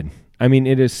stupid. I mean,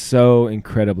 it is so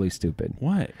incredibly stupid.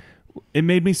 what? It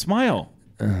made me smile.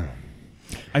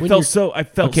 I When felt you're- so. I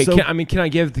felt Okay, so.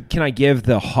 can I give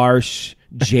the harsh,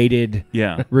 jaded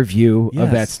Yeah. review of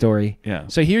Yes. that story? Yeah.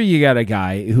 So here you got a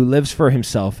guy who lives for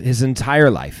himself his entire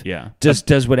life. Yeah. Just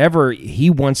does whatever he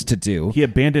wants to do. He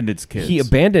abandoned his kids. He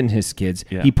abandoned his kids.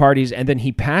 Yeah. He parties, and then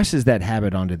he passes that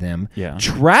habit onto them. Yeah.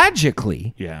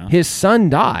 Tragically, Yeah. his son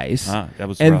dies. That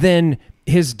was and rough. then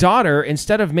his daughter,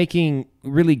 instead of making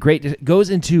really great, goes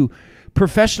into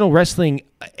professional wrestling,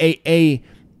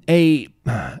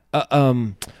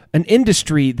 an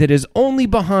industry that is only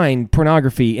behind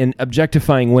pornography and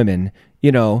objectifying women.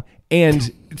 You know.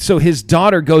 And so his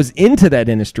daughter goes into that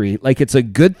industry like it's a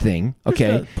good thing.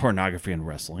 Okay. pornography and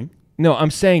wrestling. No,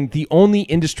 I'm saying the only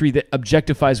industry that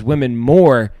objectifies women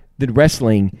more than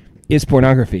wrestling is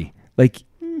pornography. Like,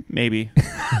 Maybe.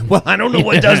 well, I don't know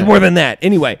what does more than that.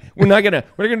 Anyway, we're gonna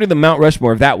do the Mount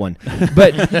Rushmore of that one.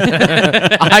 But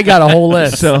I got a whole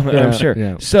list. so I'm sure.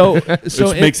 yeah. So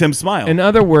Which makes him smile. In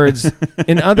other words,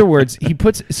 he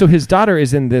puts so his daughter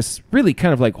is in this really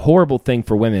kind of like horrible thing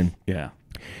for women. yeah.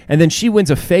 And then she wins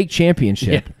a fake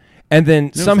championship. Yeah. And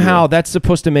then somehow real. that's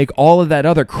supposed to make all of that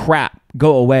other crap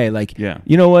go away. Like, Yeah.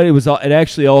 you know what? It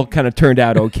actually all kind of turned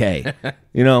out okay.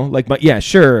 You know, like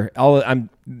sure.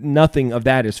 Nothing of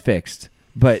that is fixed,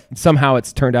 but somehow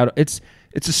it's turned out. It's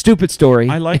a stupid story.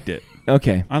 I liked it.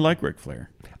 Okay. I like Ric Flair.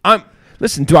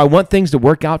 Listen, do I want things to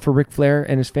work out for Ric Flair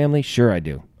and his family? Sure I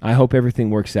do. I hope everything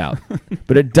works out.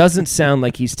 But it doesn't sound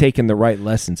like he's taken the right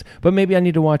lessons. But maybe I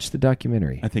need to watch the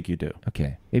documentary. I think you do.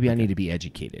 Okay. Maybe I need to be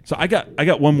educated. So I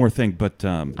got one more thing, but You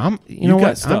know got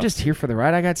what? stuff. I'm just here for the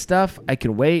ride. I got stuff. I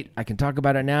can wait. I can talk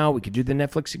about it now. We could do the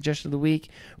Netflix suggestion of the week.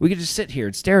 We could just sit here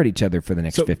and stare at each other for the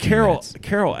next So 15 minutes.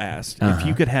 Carol asked if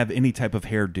you could have any type of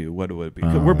hairdo, what would it be?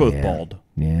 'Cause Oh, we're both yeah. bald,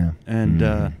 Yeah.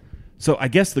 and so I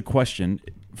guess the question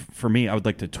for me, I would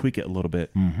like to tweak it a little bit.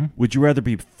 Would you rather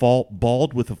be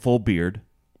bald with a full beard,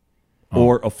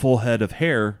 or a full head of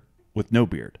hair with no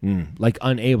beard? Like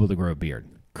unable to grow a beard.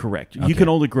 Correct. You can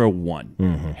only grow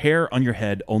one. Hair on your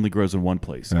head only grows in one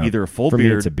place, either a full For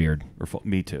beard me, it's a beard. or full.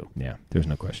 Me too. Yeah. There's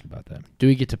no question about that. Do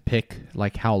we get to pick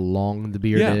like how long the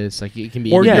beard Yeah. is? Like it can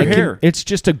be. Or Yeah, your it can- hair. it's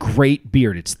just a great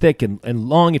beard. It's thick and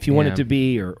long if you want Yeah. it to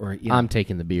be, or you know. I'm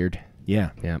taking the beard. yeah.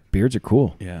 Yeah. Beards are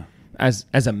cool. Yeah, As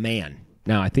a man.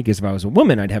 Now, I think if I was a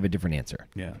woman, I'd have a different answer.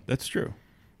 yeah, that's true.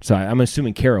 So I'm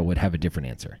assuming Carol would have a different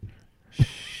answer.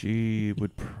 She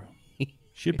would.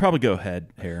 She'd probably go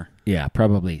hair. Yeah,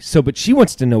 probably. So, but she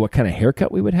wants to know what kind of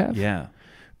haircut we would have. Yeah.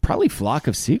 Probably flock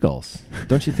of seagulls,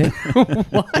 don't you think?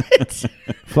 What?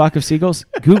 Flock of seagulls?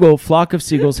 Google flock of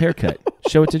seagulls haircut.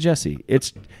 Show it to Jesse.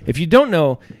 It's if you don't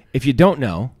know,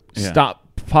 Yeah. stop,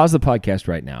 pause the podcast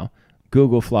right now.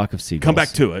 Google flock of seagulls. Come back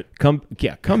to it.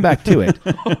 Come back to it.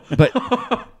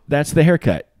 But that's the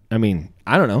haircut. I mean,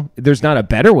 I don't know. There's not a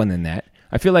better one than that.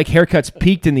 I feel like haircuts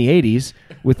peaked in the 80s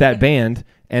with that band,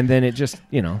 and then it just,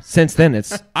 since then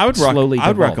it's I would rock. slowly I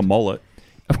would rock a devolved. mullet.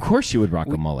 Of course you would rock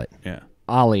a mullet. Yeah.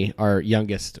 Ollie, our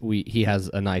youngest, he has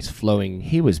a nice flowing.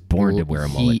 He was born to wear a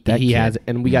mullet. That He kid. has,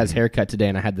 and we got his haircut today,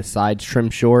 and I had the sides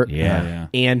trimmed short. Yeah.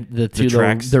 And the two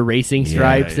tracks. the racing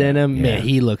stripes in him. yeah. Man,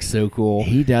 he looks so cool.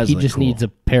 He does He look just cool. needs a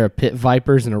pair of pit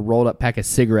vipers and a rolled up pack of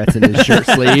cigarettes in his shirt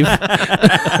sleeve.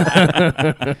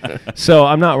 So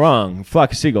I'm not wrong.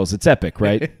 Flock of Seagulls. It's epic,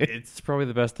 right? It's probably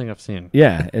the best thing I've seen.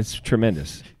 Yeah, it's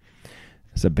tremendous.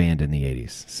 It's a band in the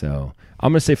 80s. So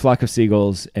I'm going to say Flock of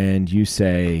Seagulls, and you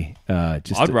say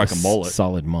just I'd rock a mullet.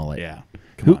 solid mullet. Yeah.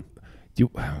 Who?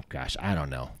 Oh gosh, I don't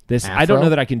know. I don't Afro? know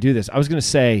that I can do this. I was going to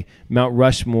say Mount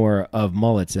Rushmore of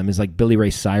mullets. Is like Billy Ray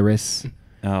Cyrus.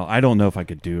 Oh, I don't know if I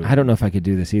could do. I don't know if I could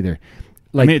do this either.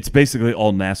 I mean, it's basically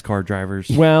all NASCAR drivers.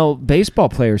 Well, baseball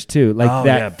players too, like Oh,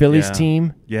 that yeah, Phillies yeah.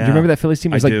 team. Yeah. Do you remember that Phillies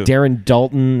team? It was I like do. Darren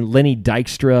Dalton, Lenny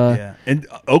Dykstra. Yeah, and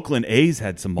Oakland A's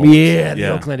had some mullets. Yeah, the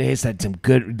Oakland A's had some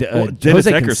good. Well, Dennis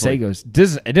Jose Eckersley.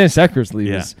 Dennis Eckersley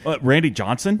Yeah. was. Randy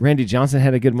Johnson. Randy Johnson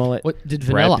had a good mullet. What did Brad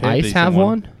Vanilla Pitt, Ice decent have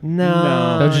one. one?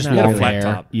 No, That was just not He had a long really. flat hair.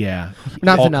 top. Yeah.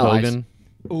 Not Hulk Vanilla Ice. Hogan.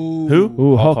 Who?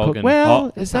 Ooh, Hulk Hulk Hogan. Hogan.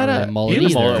 Well, is that Not a? mullet He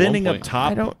was either. thinning At up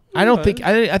one top. I don't think.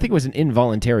 I think it was an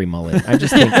involuntary mullet. I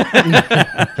just think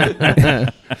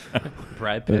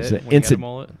Brad It's Pitt. a- When he it's had a- a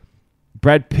mullet.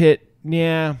 Brad Pitt.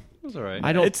 Yeah. It was all right.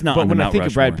 I don't. It's not But on the when I Mount think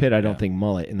of Brad Rushmore. Pitt, I don't Yeah. think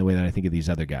mullet in the way that I think of these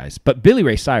other guys. But Billy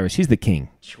Ray Cyrus, he's the king,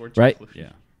 right? Yeah.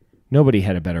 Nobody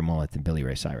had a better mullet than Billy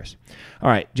Ray Cyrus. All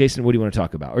right, Jason, what do you want to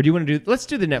talk about, or do you want to do? Let's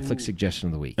do the Netflix suggestion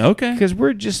of the week. Okay. Because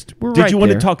we're Did right you want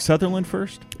there. to talk Sutherland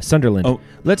first? Sunderland? Oh,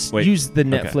 let's wait. use the Okay.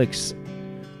 Netflix.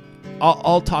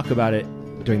 I'll talk about it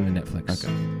during the Netflix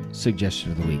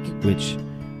suggestion of the week, which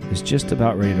is just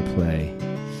about ready to play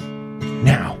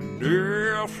now.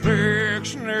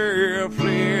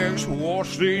 Netflix,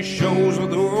 watch these shows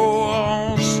with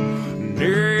us.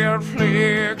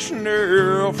 Netflix,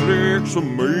 or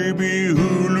maybe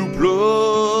Hulu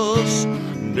Plus.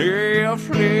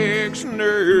 Netflix,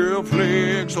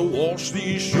 watch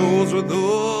these shows with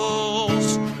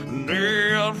us.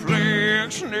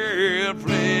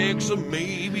 Netflix, or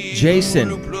maybe Jason,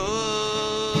 Hulu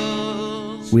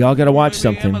Plus. We all got to watch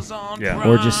something, Yeah.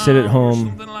 or just sit at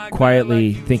home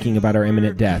quietly thinking about our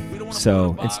imminent death.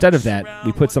 So instead of that,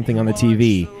 we put something on the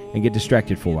TV and get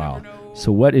distracted for a while.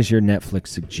 So what is your Netflix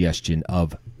suggestion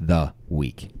of the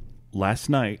week? Last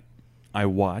night, I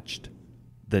watched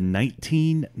the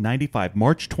 1995,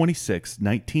 March 26,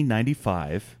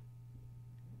 1995,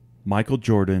 Michael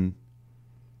Jordan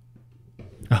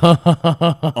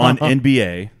on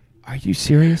NBA. Are you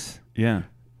serious? Yeah.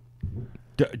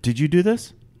 Did you do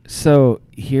this? So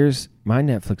here's my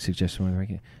Netflix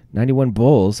suggestion. 91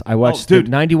 Bulls. I watched dude.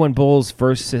 the 91 Bulls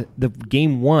versus the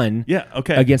game one Yeah,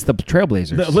 okay. against the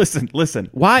Trailblazers. No, listen.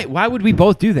 Why would we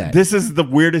both do that? This is the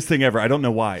weirdest thing ever. I don't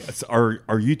know why. Are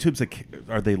YouTube's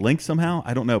are they linked somehow?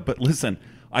 I don't know. But listen,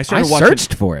 I I started watching.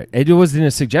 searched for it. It wasn't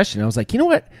a suggestion. I was like, you know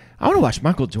what? I want to watch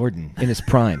Michael Jordan in his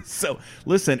prime. So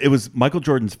listen, it was Michael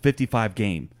Jordan's 55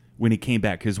 game when he came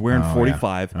back. He was wearing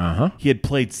 45. Uh-huh. He had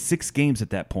played 6 games at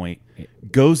that point.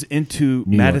 Goes into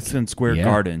New Madison York. Square Yeah.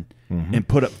 Garden and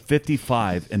put up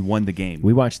 55 and won the game.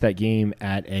 We watched that game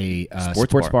at a Sports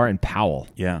sports bar. bar in Powell.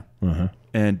 Yeah.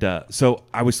 And so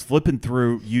I was flipping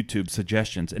through YouTube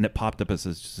suggestions, and it popped up as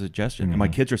a suggestion. And my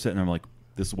kids are sitting there, I'm like,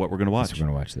 this is what we're going to watch. We're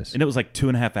going to watch this. And it was like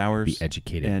 2.5 hours. Be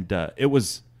educated. And it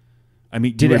was, I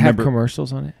mean, Did you it have remember-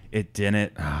 commercials on it? It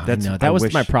didn't. I That's know. I That was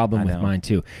wish- my problem I with know. mine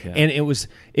too. Yeah. And it was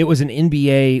an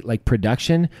NBA like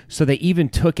production, so they even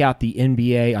took out the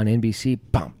NBA on NBC.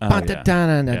 Bum, Oh, ba, yeah. da,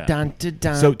 da, da, Yeah. da, da,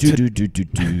 da, So do, to- do, do, do,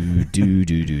 do, do,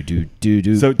 do, do, do,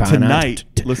 do, So ba, da, tonight,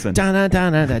 da, listen. da, da, da,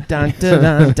 da, da, da,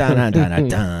 da, da, da, da, da, da, da,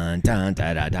 da,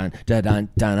 da, da,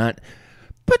 da, da, da,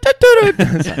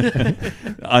 da.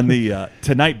 On the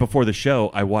tonight before the show,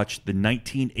 I watched the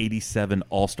 1987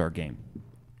 All-Star Game.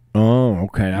 Oh,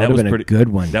 okay. That would have was been pretty a good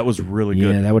one. That was really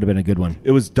Yeah, good. that would have been a good one.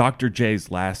 It was Dr. J's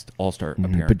last All-Star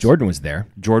appearance. But Jordan was there.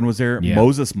 Jordan was there. Yeah.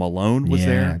 Moses Malone was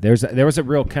Yeah, there. there was a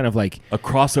real kind of like A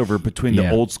crossover between the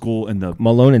Yeah. old school and the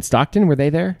Malone and Stockton. Were they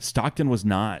there? Stockton was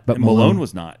not, But and Malone Malone-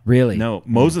 was not. Really? No,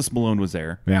 Moses Malone was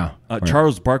there. Yeah. Right.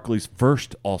 Charles Barkley's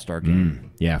first All-Star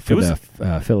game. Yeah, for It was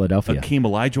the Philadelphia. Akeem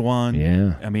Olajuwon.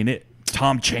 Yeah. I mean it.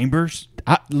 Tom Chambers.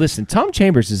 Listen, Tom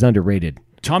Chambers is underrated.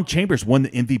 Tom Chambers won the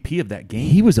MVP of that game.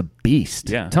 He was a beast.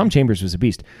 Yeah. Tom Chambers was a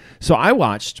beast. So I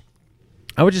was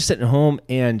just sitting at home,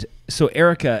 and so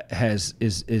Erica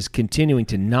is continuing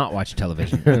to not watch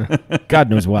television.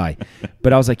 God knows why.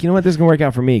 But I was like, you know what? This is going to work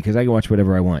out for me because I can watch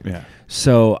whatever I want. Yeah.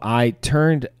 So I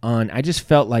turned on, I just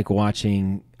felt like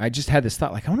watching, I just had this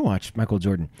thought, like, I want to watch Michael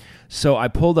Jordan. So I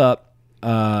pulled up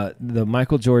the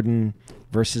Michael Jordan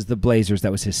versus the Blazers.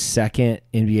 That was his second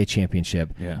NBA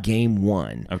championship. Yeah. Game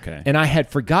 1. Okay. And I had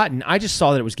forgotten. I just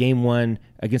saw that it was Game 1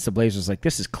 against the Blazers. Like,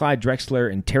 this is Clyde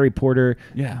Drexler and Terry Porter,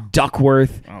 Yeah.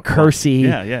 Duckworth, Kersey,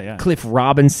 Yeah. Cliff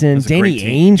Robinson, That was a Danny great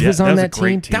team. Ainge Yeah, was that on was a that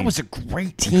great team. That team. was a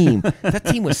great team. That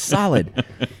team was solid.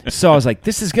 So I was like,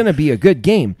 this is going to be a good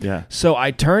game. Yeah. So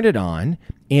I turned it on.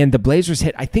 And the Blazers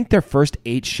hit, I think, their first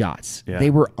 8 shots. Yeah. They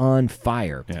were on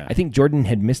fire. Yeah. I think Jordan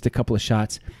had missed a couple of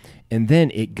shots, and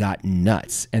then it got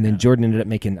nuts. And then Jordan ended up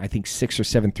making, I think, 6 or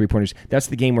 7 3-pointers. That's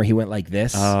the game where he went like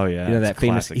this. Oh, yeah. You know, that It's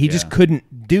famous. classic, He just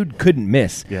yeah. couldn't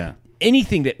miss. Yeah.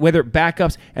 Anything that, whether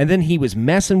backups, and then he was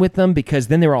messing with them because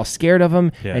then they were all scared of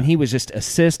him, Yeah. and he was just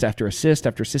assist after assist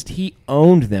after assist. He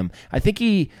owned them. I think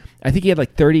he had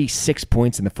like 36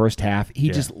 points in the first half. He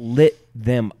just lit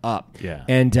them up. Yeah.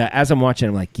 And as I'm watching,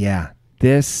 I'm like, yeah,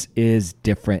 this is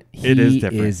different. It is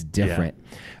different. is different.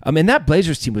 And that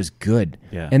Blazers team was good.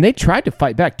 Yeah. And they tried to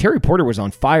fight back. Terry Porter was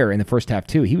on fire in the first half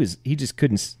too. He just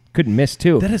couldn't miss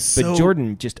too. That is but so-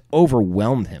 Jordan just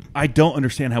overwhelmed him. I don't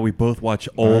understand how we both watch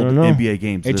old I don't know. NBA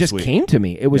games. It this just week. came to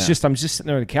me. It was Yeah. just I'm just sitting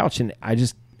there on the couch and I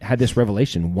just had this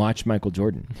revelation. Watch Michael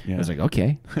Jordan. Yeah. I was like,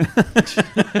 okay.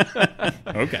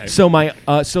 Okay. So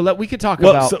we could talk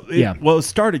Well, about it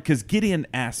started because Gideon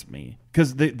asked me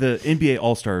because the NBA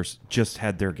All Stars just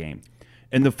had their game,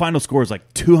 and the final score is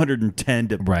like 210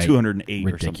 to Right. 208 or something.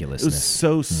 It Ridiculousness. was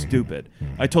so stupid.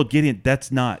 I told Gideon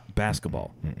that's not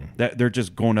basketball. That they're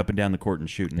just going up and down the court and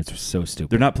shooting. It's so stupid.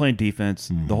 They're not playing defense.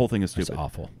 The whole thing is It's stupid.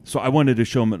 awful. So I wanted to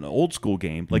show them an old school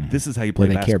game. Like this is how you play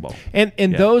where they basketball. cared.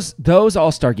 And Yeah. those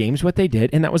All-Star games, what they did,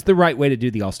 and that was the right way to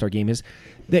do the All-Star game, is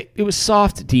it was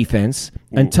soft defense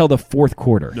until the fourth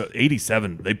quarter. No,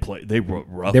 87. They were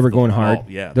rough. They were going hard.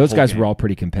 Yeah, those the guys whole were game. all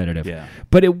pretty competitive. Yeah.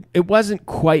 But it wasn't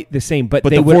quite the same. But But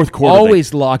they the would fourth quarter,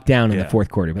 always lock down in the Yeah. fourth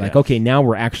quarter. Be like, Yeah. okay, now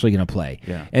we're actually going to play.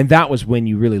 Yeah. And that was when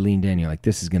you really leaned in. You're like,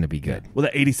 this is going to be good. Well,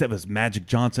 that 87 was Magic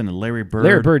Johnson and Larry Bird.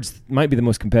 Larry Bird's might be the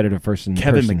most competitive person.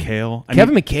 Kevin McHale.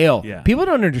 Kevin McHale. Yeah. People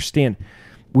don't understand.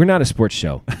 We're not a sports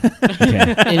show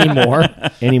okay,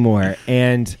 anymore.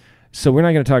 And so we're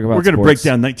not going to talk about We're going to break sports.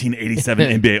 down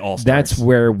 1987 NBA All Stars.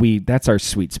 That's our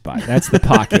sweet spot. That's the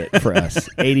pocket for us.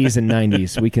 80s and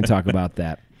 90s. We can talk about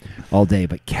that all day.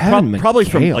 But Kevin McHale. probably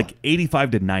from like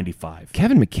 85 to 95.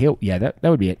 Kevin McHale. Yeah, that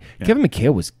would be it. Yeah. Kevin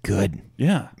McHale was good.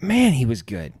 Yeah, Man, he was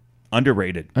good.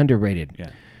 underrated. Underrated. Yeah.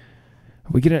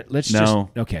 Let's No.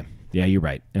 just. Okay. Yeah, you're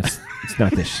right. It's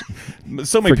not this.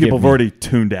 So many Forgive people have me. already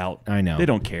tuned out. I know. They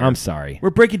don't care. I'm sorry.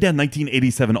 We're breaking down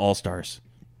 1987 All Stars.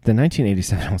 The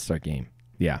 1987 All-Star Game.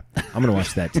 Yeah, I'm going to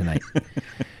watch that tonight.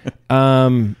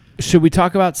 Should we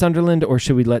talk about Sunderland or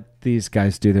should we let these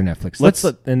guys do their Netflix?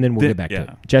 And then we'll get back to it.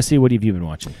 Jesse, what have you been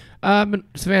watching?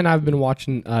 Savannah, I've been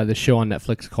watching the show on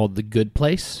Netflix called The Good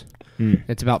Place.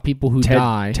 It's about people who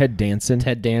die. Ted Danson.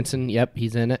 Ted Danson. Yep,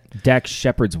 he's in it. Dax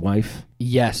Shepard's wife.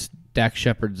 Yes, Dax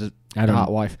Shepard's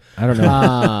hot wife. I don't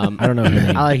know. I don't know her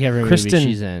name. I like every movie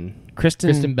she's in.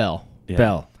 Kristen Bell.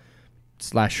 Bell.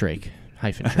 /Shrake.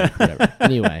 -Shrake, whatever.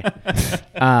 Anyway,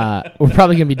 we're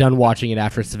probably going to be done watching it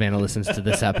after Savannah listens to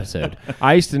this episode.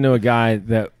 I used to know a guy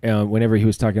that whenever he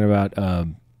was talking about, I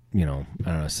don't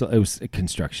know, so it was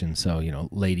construction, so,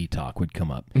 lady talk would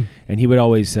come up. And he would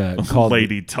always call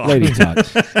Lady talk. Lady talk.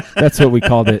 That's what we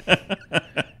called it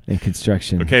in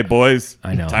construction. Okay, boys.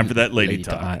 I know. Time for that lady Lady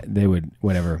talk. They would,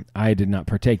 whatever. I did not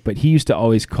partake, but he used to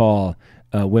always call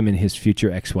women his future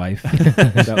ex-wife.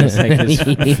 That was like his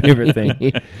favorite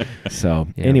thing. So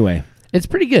anyway, It's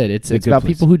pretty good. It's Good about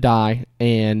Place. people who die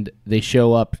and they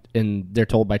show up and they're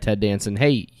told by Ted Danson,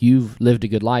 "Hey, you've lived a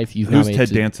good life. You've now Who's made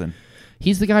Ted it." Danson?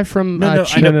 He's the guy from No,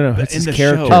 Cheetah. I know, no. but It's in his the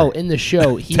character. show. Oh, in the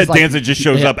show, he's Ted like, Danson just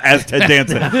shows up as Ted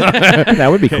Danson. that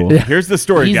would be cool. Here's the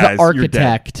story, he's guys. the You're dead.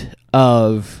 architect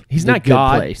of He's the not Good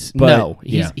God, Place. but- No,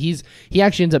 yeah. he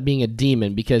actually ends up being a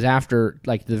demon because after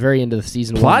like the very end of the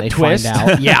season Plot one, they twist. find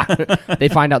out. Yeah, they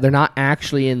find out they're not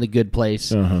actually in the good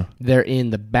place. Uh-huh. They're in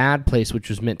the bad place, which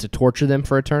was meant to torture them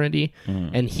for eternity.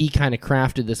 And he kind of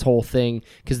crafted this whole thing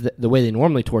because the way they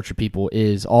normally torture people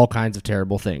is all kinds of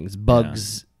terrible things,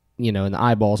 bugs. In the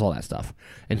eyeballs, all that stuff.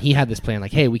 And he had this plan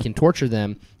like, hey, we can torture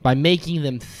them by making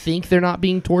them think they're not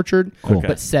being tortured, Cool.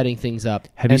 but setting things up.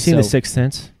 Have you And seen The so- Sixth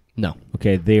Sense? No.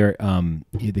 Okay, they're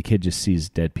the kid just sees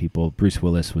dead people. Bruce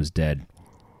Willis was dead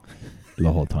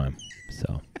the whole time.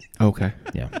 So Okay.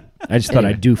 yeah, I just thought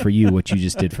Anyway. I'd do for you what you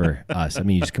just did for us. I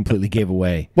mean, you just completely gave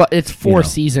away. Well, it's 4 know.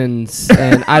 seasons,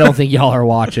 and I don't think y'all are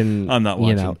watching. I'm not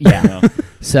watching. Yeah. No.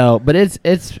 So, but it's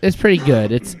pretty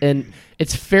good. It's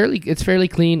It's fairly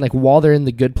clean. Like while they're in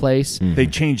the good place, They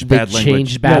changed they bad language.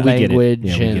 changed bad we get it. language.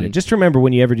 Yeah, we get it. and Just remember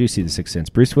when you ever do see The Sixth Sense,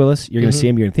 Bruce Willis, you're going to see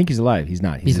him. You're going to think he's alive. He's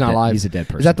not. he's not dead, alive. He's a dead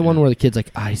person. Is that the one where the kid's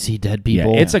like, I see dead Yeah,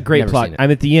 people? it's a great Never plot. seen it.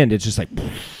 I'm at the end. It's just like,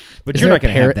 but Is you're there not a going to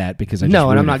have parrot? that because I No, just and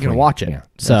I'm ruined not it going for to you. watch it. Yeah,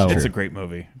 So It's a great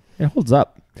movie. it holds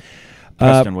up.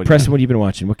 Preston, what'd you Preston, do? what have you been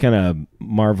watching? What kind of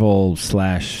Marvel /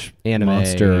 Anime.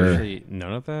 monster? Actually,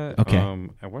 none of that. Okay.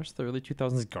 I watched the early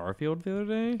 2000s Garfield the other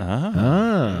day.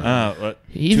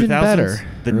 Even 2000s? better.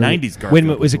 The 90s Garfield. Wait a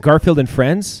minute, was it Garfield and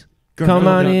Friends? Come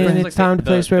on no, in, this is it's like time to the-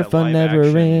 place where the fun live never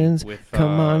action ends. with,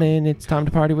 Come on in, it's time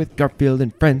to party with Garfield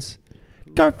and Friends.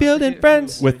 Garfield and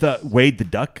Friends. With Wade the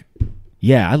Duck?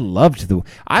 Yeah, I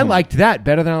liked that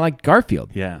better than I liked Garfield.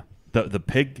 Yeah. The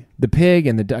pig? The pig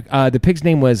and the duck. The pig's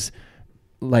name was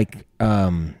like Yeah.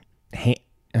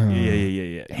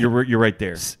 You're right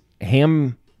there.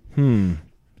 Ham.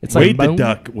 It's Wade like the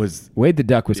Duck was Wade the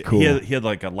Duck was cool. He had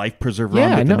like a life preserver Yeah,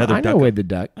 on I with know. another I duck. know Wade the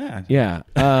Duck. Yeah.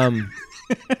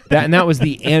 That was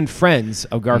the and Friends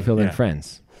of Garfield and Yeah.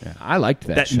 Friends. I liked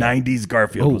that. That show. 90s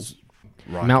Garfield Oh. was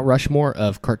rock. Mount Rushmore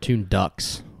of cartoon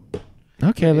ducks.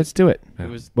 Okay, let's do it. It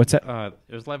was What's that?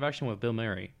 It was live action with Bill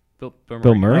Murray.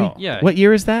 Bill Murray? Oh, yeah. What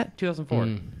year is that?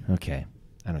 2004. Okay,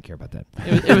 I don't care about that.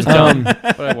 It was dumb,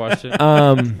 but I watched it.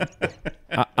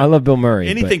 I love Bill Murray.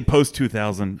 Anything post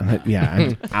 2000. but, yeah,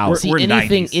 I'm out. See, We're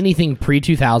anything 90s. anything pre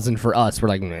 2000 for us, we're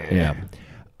like, meh.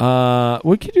 Yeah.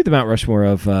 We could do the Mount Rushmore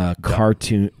of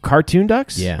cartoon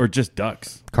ducks. Yeah. Or just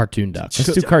ducks. Cartoon ducks.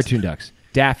 Let's do cartoon ducks.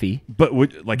 Daffy, But like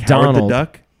Howard the Donald.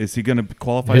 Duck? Is he going to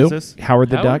qualify Who? as this? Howard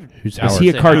the Howard? Duck. Who's Is Howard? he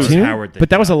a Who's cartoon? Howard the But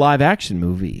that was a Duck? live action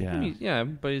movie. Yeah. Yeah,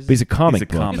 but he's He's a comic He's a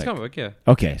book. comic. He's comic book, yeah.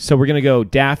 Okay, so we're gonna go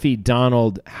Daffy,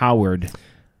 Donald, Howard,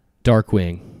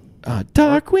 Darkwing.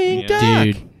 Darkwing Yeah. Duck.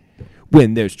 Dude.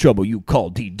 When there's trouble, you call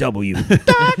DW.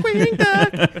 Darkwing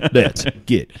Duck. Let's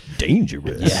get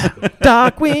dangerous. Yeah.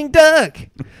 Darkwing Duck.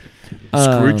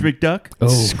 Scrooge McDuck? Oh.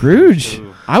 Scrooge.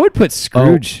 I would put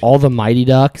Scrooge. All the Mighty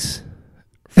Ducks.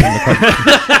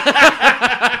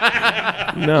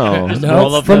 No.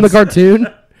 No, from the cartoon.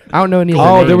 I don't know any.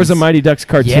 Oh, of there was a Mighty Ducks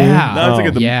cartoon. Yeah. No, I was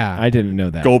thinking the- yeah. I didn't know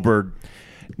that. Goldberg.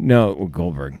 No, well,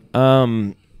 Goldberg.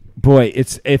 Boy,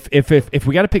 it's if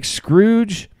we got to pick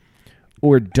Scrooge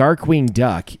or Darkwing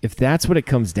Duck, if that's what it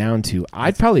comes down to,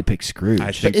 I'd probably pick Scrooge.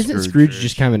 I think But isn't Scrooge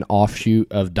just kind of an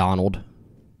offshoot of Donald?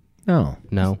 No,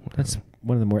 No. that's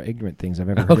one of the more ignorant things I've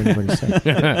ever heard anybody say.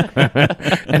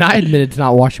 And I admitted to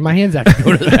not washing my hands after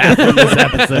going to the bathroom this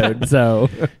episode. So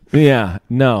Yeah,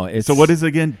 no. It's So what is it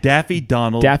again? Daffy,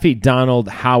 Donald. Daffy, Donald,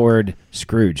 Howard,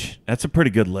 Scrooge? That's a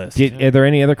pretty good list. Are there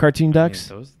any other cartoon I mean, ducks?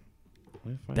 those,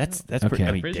 That's Okay. pretty.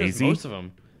 I mean, pretty sure it's Daisy. most of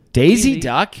them. Daisy Daisy.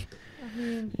 Duck.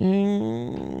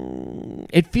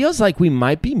 It feels like we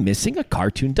might be missing a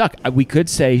cartoon duck. We could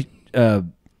say the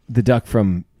duck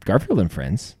from Garfield and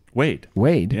Friends, Wade.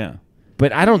 Wade. Yeah.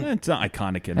 But I don't. It's not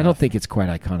iconic enough. I don't think it's quite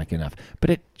iconic enough.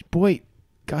 But boy,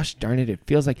 gosh darn it, it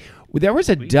feels like there was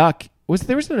a duck.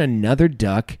 There was another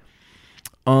duck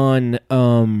on.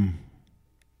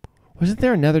 Wasn't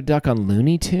there another duck on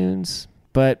Looney Tunes?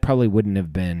 But probably wouldn't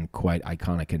have been quite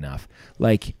iconic enough.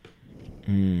 Like,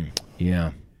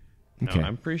 yeah. No,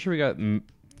 I'm pretty sure we got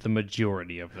the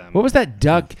majority of them. What was that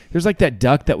duck? There's like that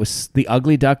duck that was the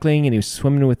ugly duckling, and he was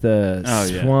swimming with the Oh,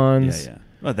 yeah. swans. Yeah.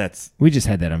 Well, that's. We just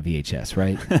had that on VHS,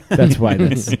 right? That's why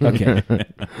that's okay.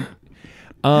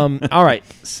 All right.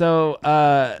 So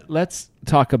let's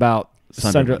talk about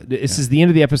Sunderland. This is the end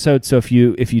of the episode, so if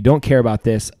you don't care about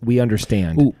this, we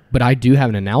understand. Ooh, but I do have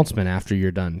an announcement after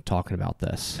you're done talking about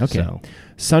this. Okay. So.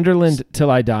 Sunderland Till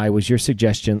I Die was your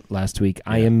suggestion last week.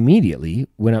 I immediately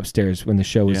went upstairs when the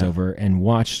show was Yeah. over and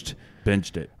watched.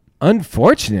 Binged it.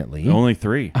 Unfortunately, Only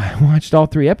 3. I watched all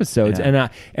 3 episodes, Yeah.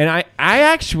 and I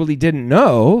actually didn't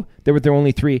know there were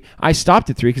only 3. I stopped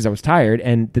at 3 because I was tired,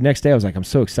 and the next day I was like, I'm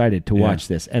so excited to watch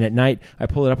this. And at night I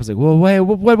pulled it up. I was like, well, wait,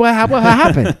 what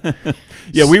happened?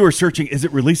 Yeah, we were searching. Is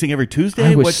it releasing every Tuesday?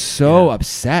 I was What- so Yeah.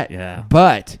 upset. Yeah.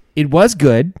 But it was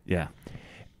good. Yeah.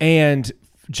 And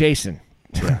Jason.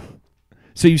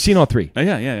 So you've seen all 3.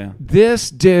 Yeah.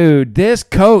 This dude, this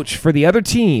coach for the other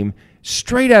team,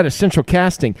 straight out of Central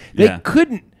Casting, they Yeah.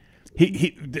 couldn't.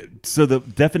 So the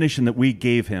definition that we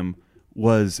gave him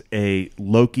was a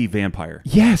Loki vampire.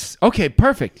 Yes. Okay.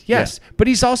 Perfect. Yes. But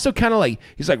he's also kind of like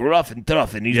he's like rough and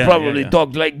tough, and he's Yeah, probably yeah.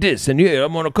 talked like this, and yeah,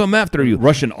 I'm gonna come after you.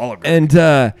 Russian oligarch. And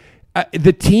the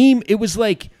team, it was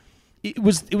like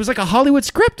like a Hollywood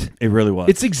script. It really was.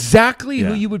 It's exactly who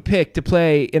Yeah. you would pick to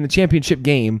play in the championship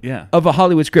game Yeah. of a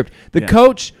Hollywood script. The Yeah.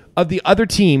 coach of the other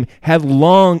team had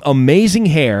long, amazing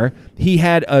hair. He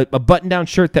had a button-down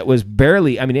shirt that was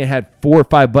barely. I mean, it had 4 or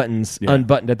 5 buttons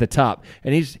unbuttoned at the top,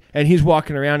 and he's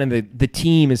walking around, and the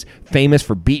team is famous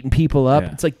for beating people up.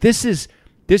 Yeah. It's like this.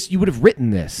 You would have written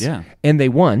this, and they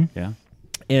won. Yeah.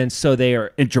 And so they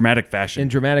are in dramatic fashion.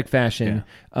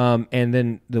 And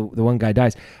then the one guy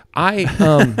dies. I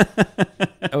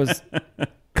was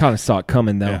kind of saw it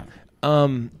coming though.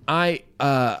 Yeah.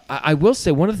 I will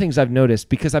say one of the things I've noticed,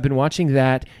 because I've been watching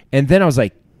that, and then I was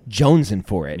like jonesing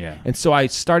for it. Yeah. And so I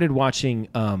started watching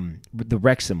the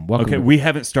Wrexham. Okay, we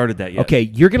haven't started that yet. Okay,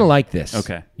 you're gonna like this.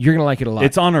 Okay. You're gonna like it a lot.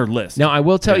 It's on our list. Now I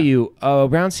will tell you,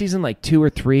 around season like 2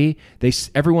 or 3,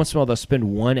 every once in a while they'll spend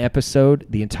one episode,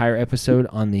 the entire episode,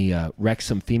 on the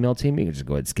Wrexham female team. You can just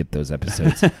go ahead and skip those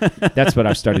episodes. That's what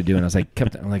I've started doing. I was like,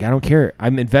 I'm like, I don't care.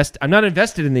 I'm not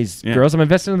invested in these girls. I'm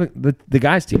invested in the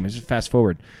guys' team. I just fast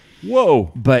forward.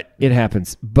 Whoa! But it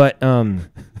happens. But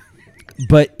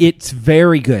it's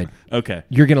very good. Okay.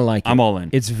 You're going to like it. I'm all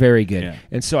in. It's very good. Yeah.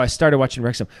 And so I started watching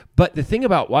Wrexham. But the thing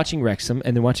about watching Wrexham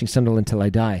and then watching Sunderland Till I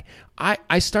Die, I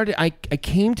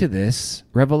came to this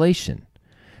revelation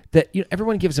that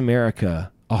everyone gives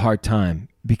America a hard time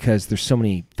because there's so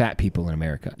many fat people in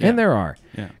America. Yeah. And there are.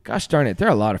 Yeah. Gosh darn it, there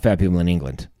are a lot of fat people in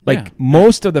England. Like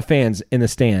most of the fans in the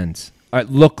stands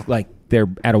look like they're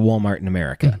at a Walmart in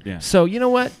America. Yeah. So you know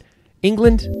what?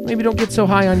 England, maybe don't get so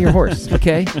high on your horse,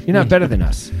 okay? You're not better than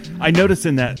us. I noticed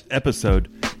in that episode,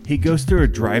 he goes through a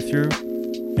drive-through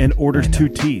and orders 2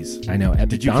 teas. I know.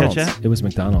 Did McDonald's. you catch that? It was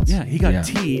McDonald's. Yeah, he got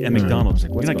tea at McDonald's. I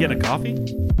was like, You're not what's getting a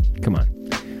coffee? Come on.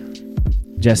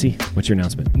 Jesse, what's your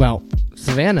announcement? Well,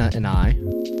 Savannah and I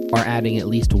are adding at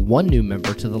least one new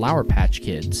member to the Lower Patch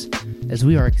Kids, as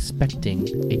we are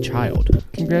expecting a child.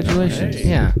 Congratulations. Hey.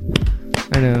 Yeah.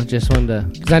 I know, just wanted to,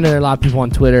 because I know there are a lot of people on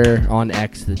Twitter, on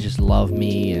X, that just love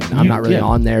me, and I'm not really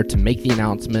on there to make the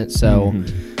announcement, so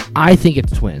I think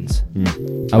it's twins.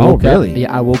 I woke really?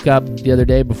 up, I woke up the other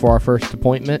day before our first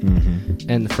appointment,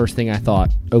 and the first thing I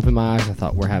thought, opened my eyes, I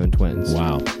thought, we're having twins.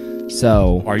 Wow.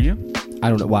 So, Are you? I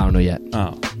don't know, well, I don't know yet.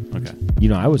 Oh, okay.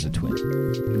 I was a twin.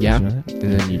 Yeah? Did you know that?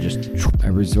 And then you just, I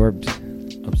absorbed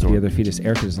the other fetus.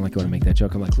 Erica doesn't like when I make that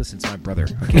joke. I'm like, listen, it's my brother.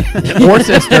 Okay. or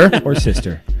sister. Or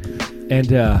sister. And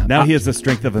Now he has the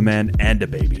strength of a man and a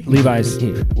baby. Levi's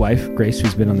wife, Grace,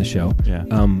 who's been on the show. Yeah.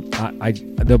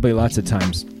 There'll be lots of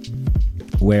times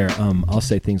where I'll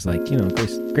say things like,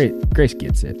 Grace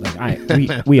gets it.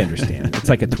 Like we understand. It's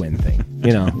like a twin thing.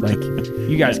 Like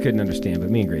you guys couldn't understand, but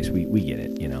me and Grace, we get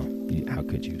it. How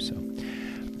could you? So,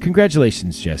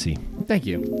 congratulations, Jesse. Thank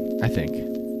you, I think.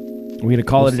 We're gonna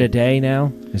call it a day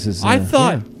now. This is. I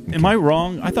thought, yeah. am I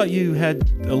wrong? I thought you had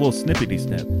a little snippety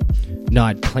snip. No,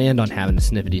 I'd planned on having a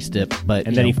snippety snip, but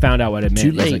And then he found out what it meant.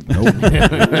 Too He was late. like,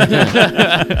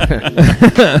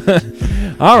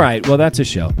 nope. All right. Well, that's a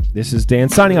show. This is Dan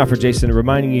signing off for Jason,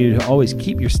 reminding you to always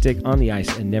keep your stick on the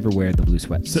ice and never wear the blue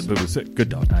sweats. Sit, boo, boo, sit. Good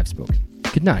dog. I've spoken.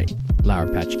 Good night, Lower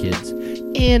Patch Kids,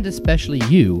 and especially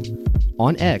you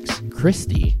on X,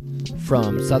 Christy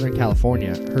from Southern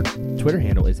California. Her Twitter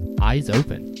handle is Eyes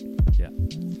Open, Yeah.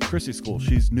 Chrissy's school.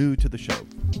 She's new to the show.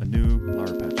 A new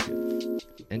Lower Patch Kid.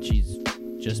 and she's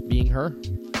just being her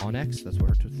on X. That's what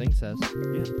her thing says.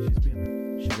 Yeah, she's being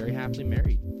there. She's very happily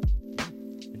married,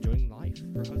 enjoying life.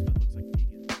 Her husband looks like